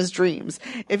was Emma's dreams.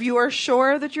 If you are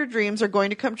sure that your dreams are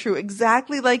going to come true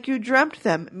exactly like you dreamt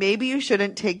them, maybe you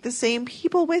shouldn't take the same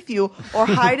people with you or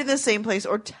hide in the same place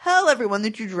or tell everyone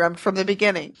that you dreamt from the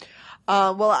beginning.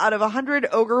 Well, out of 100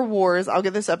 Ogre Wars, I'll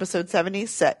give this episode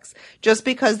 76, just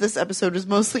because this episode was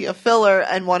mostly a filler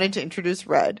and wanted to introduce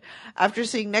Red. After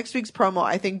seeing next week's promo,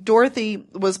 I think Dorothy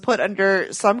was put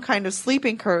under some kind of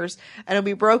sleeping curse, and it'll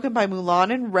be broken by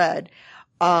Mulan and Red.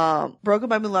 Broken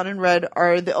by Mulan and Red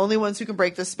are the only ones who can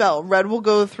break the spell. Red will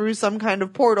go through some kind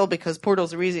of portal because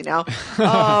portals are easy now.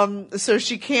 So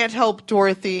she can't help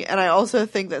Dorothy. And I also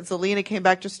think that Zelena came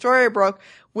back to Storybrooke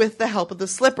with the help of the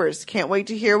slippers. Can't wait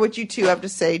to hear what you two have to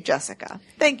say, Jessica.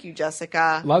 Thank you,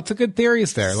 Jessica. Lots of good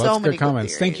theories there. So Lots of many good good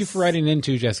comments. Thank you theories. for writing in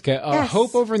too, Jessica. Yes.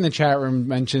 Hope over in the chat room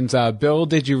mentions, Bill,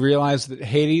 did you realize that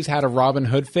Hades had a Robin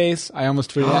Hood face? I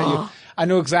almost tweeted at you. I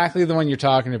know exactly the one you're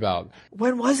talking about.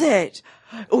 When was it?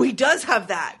 Oh, he does have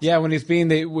that. Yeah, when he's being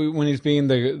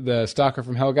the stalker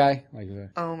from Hell guy.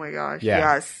 Oh my gosh. Yeah.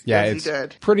 Yes. Yeah, Yes, it's he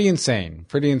did. pretty insane.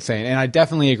 And I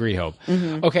definitely agree, Hope.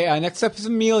 Mm-hmm. Okay, next up is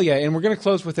Amelia, and we're going to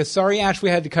close with this. Sorry, Ash, we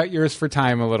had to cut yours for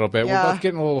time a little bit. Yeah. We're both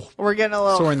getting a little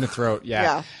sore in the throat.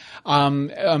 Yeah.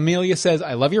 Amelia says,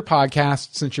 I love your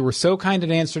podcast. Since you were so kind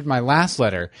and answered my last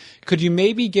letter, could you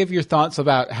maybe give your thoughts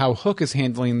about how Hook is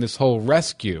handling this whole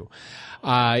rescue?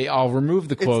 I'll remove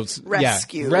the quotes.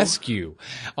 rescue. Yeah, rescue.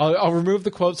 I'll remove the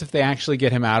quotes if they actually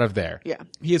get him out of there. Yeah.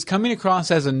 He is coming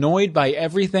across as annoyed by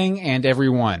everything and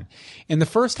everyone. In the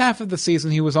first half of the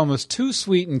season, he was almost too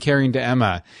sweet and caring to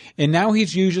Emma, and now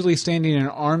he's usually standing an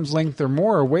arm's length or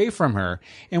more away from her,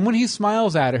 and when he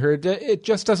smiles at her, it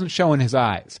just doesn't show in his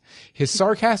eyes. His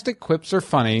sarcastic quips are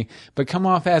funny, but come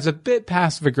off as a bit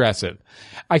passive-aggressive.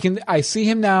 I see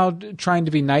him now trying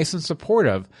to be nice and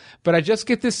supportive, but I just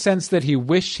get this sense that he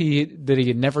wished that he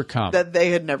had never come. That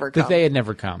they had never come. That they had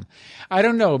never come. I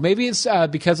don't know. Maybe it's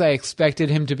because I expected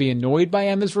him to be annoyed by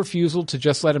Emma's refusal to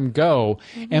just let him go,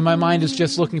 and my mind is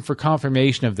just looking for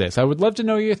confirmation of this. I would love to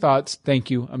know your thoughts. Thank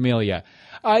you, Amelia.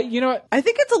 You know what? I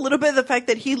think it's a little bit of the fact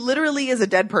that he literally is a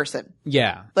dead person.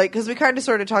 Yeah. Like, because we kind of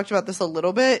sort of talked about this a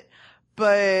little bit,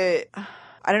 but I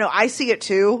don't know. I see it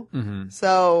too. Mm-hmm.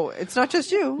 So it's not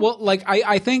just you. Well, like,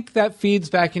 I think that feeds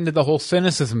back into the whole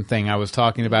cynicism thing I was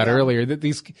talking about earlier, that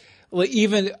these...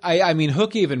 I mean,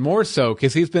 Hook even more so,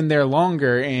 because he's been there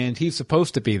longer and he's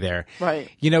supposed to be there.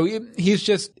 Right. You know, he's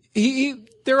just,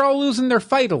 they're all losing their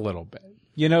fight a little bit.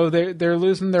 You know, they're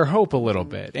losing their hope a little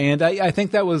bit. And I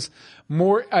think that was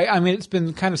more, I mean, it's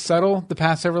been kind of subtle the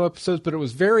past several episodes, but it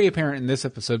was very apparent in this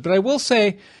episode. But I will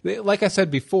say, like I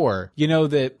said before, you know,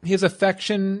 that his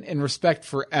affection and respect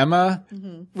for Emma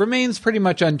remains pretty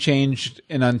much unchanged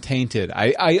and untainted.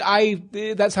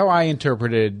 That's how I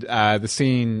interpreted the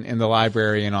scene in the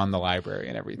library and on the library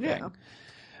and everything. Yeah.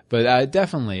 But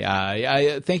definitely,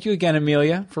 I thank you again,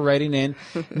 Amelia, for writing in.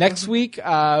 Next week,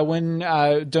 when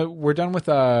we're done with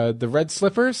the red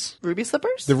slippers, Ruby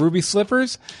slippers? the ruby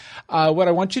slippers, what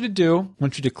I want you to do, I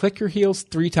want you to click your heels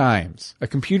 3 times. A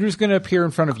computer's going to appear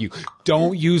in front of you.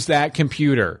 Don't use that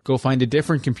computer. Go find a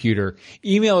different computer.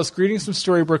 Email us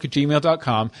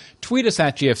greetingsfromstorybrooke@gmail.com. Tweet us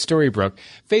at GFStorybrooke.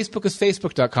 Facebook is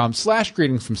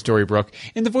facebook.com/greetingsfromstorybrooke.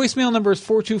 And the voicemail number is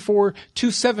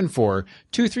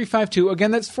 424-274-2352.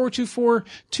 Again, that's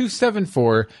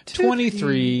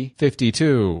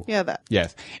 424-274-2352. Yeah, that.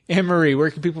 Yes. Anne Marie,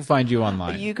 where can people find you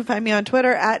online? You can find me on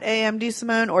Twitter at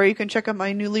AMDSimone, or you can check out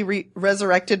my newly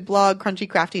resurrected blog,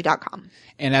 crunchycrafty.com.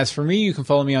 And as for me, you can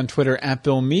follow me on Twitter at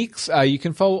Bill Meeks. You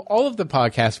can follow all of the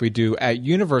podcasts we do at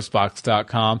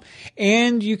universebox.com.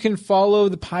 And you can follow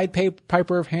the Pied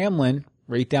Piper of Hamlin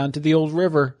right down to the old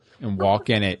river and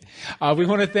walk in it. We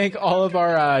want to thank all of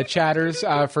our chatters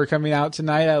for coming out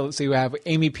tonight. Let's see, we have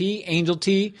Amy P, Angel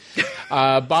T,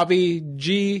 Bobby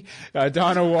G,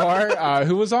 Donna War,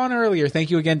 who was on earlier. Thank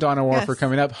you again, Donna War, for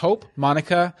coming up. Hope,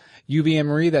 Monica, UB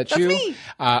Marie, that's you. Me.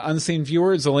 Unseen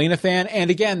viewer, Zelena fan.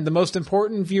 And again, the most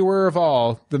important viewer of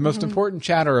all, the most important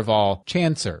chatter of all,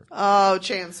 Chancer. Oh,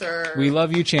 Chancer. We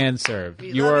love you, Chancer.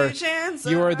 We love you,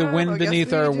 Chancer. You are the wind Oh, yes,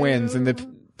 beneath we our do. wings and the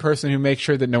person who makes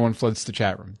sure that no one floods the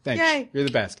chat room. Thanks. Yay. You're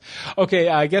the best. Okay,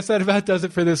 I guess that about does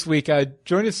it for this week.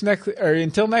 Join us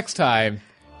until next time.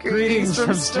 Greetings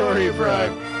from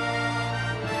Storybrooke.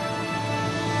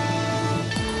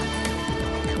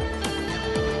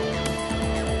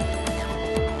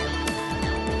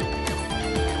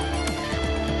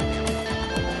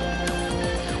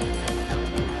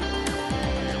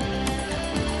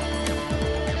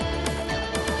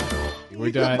 We're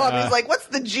done. Bobby's like, what's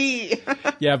the G?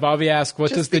 Yeah, Bobby asked, what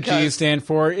does Just the G because. stand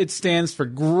for? It stands for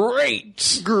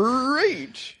great.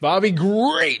 Great. Bobby,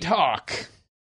 great Hawk.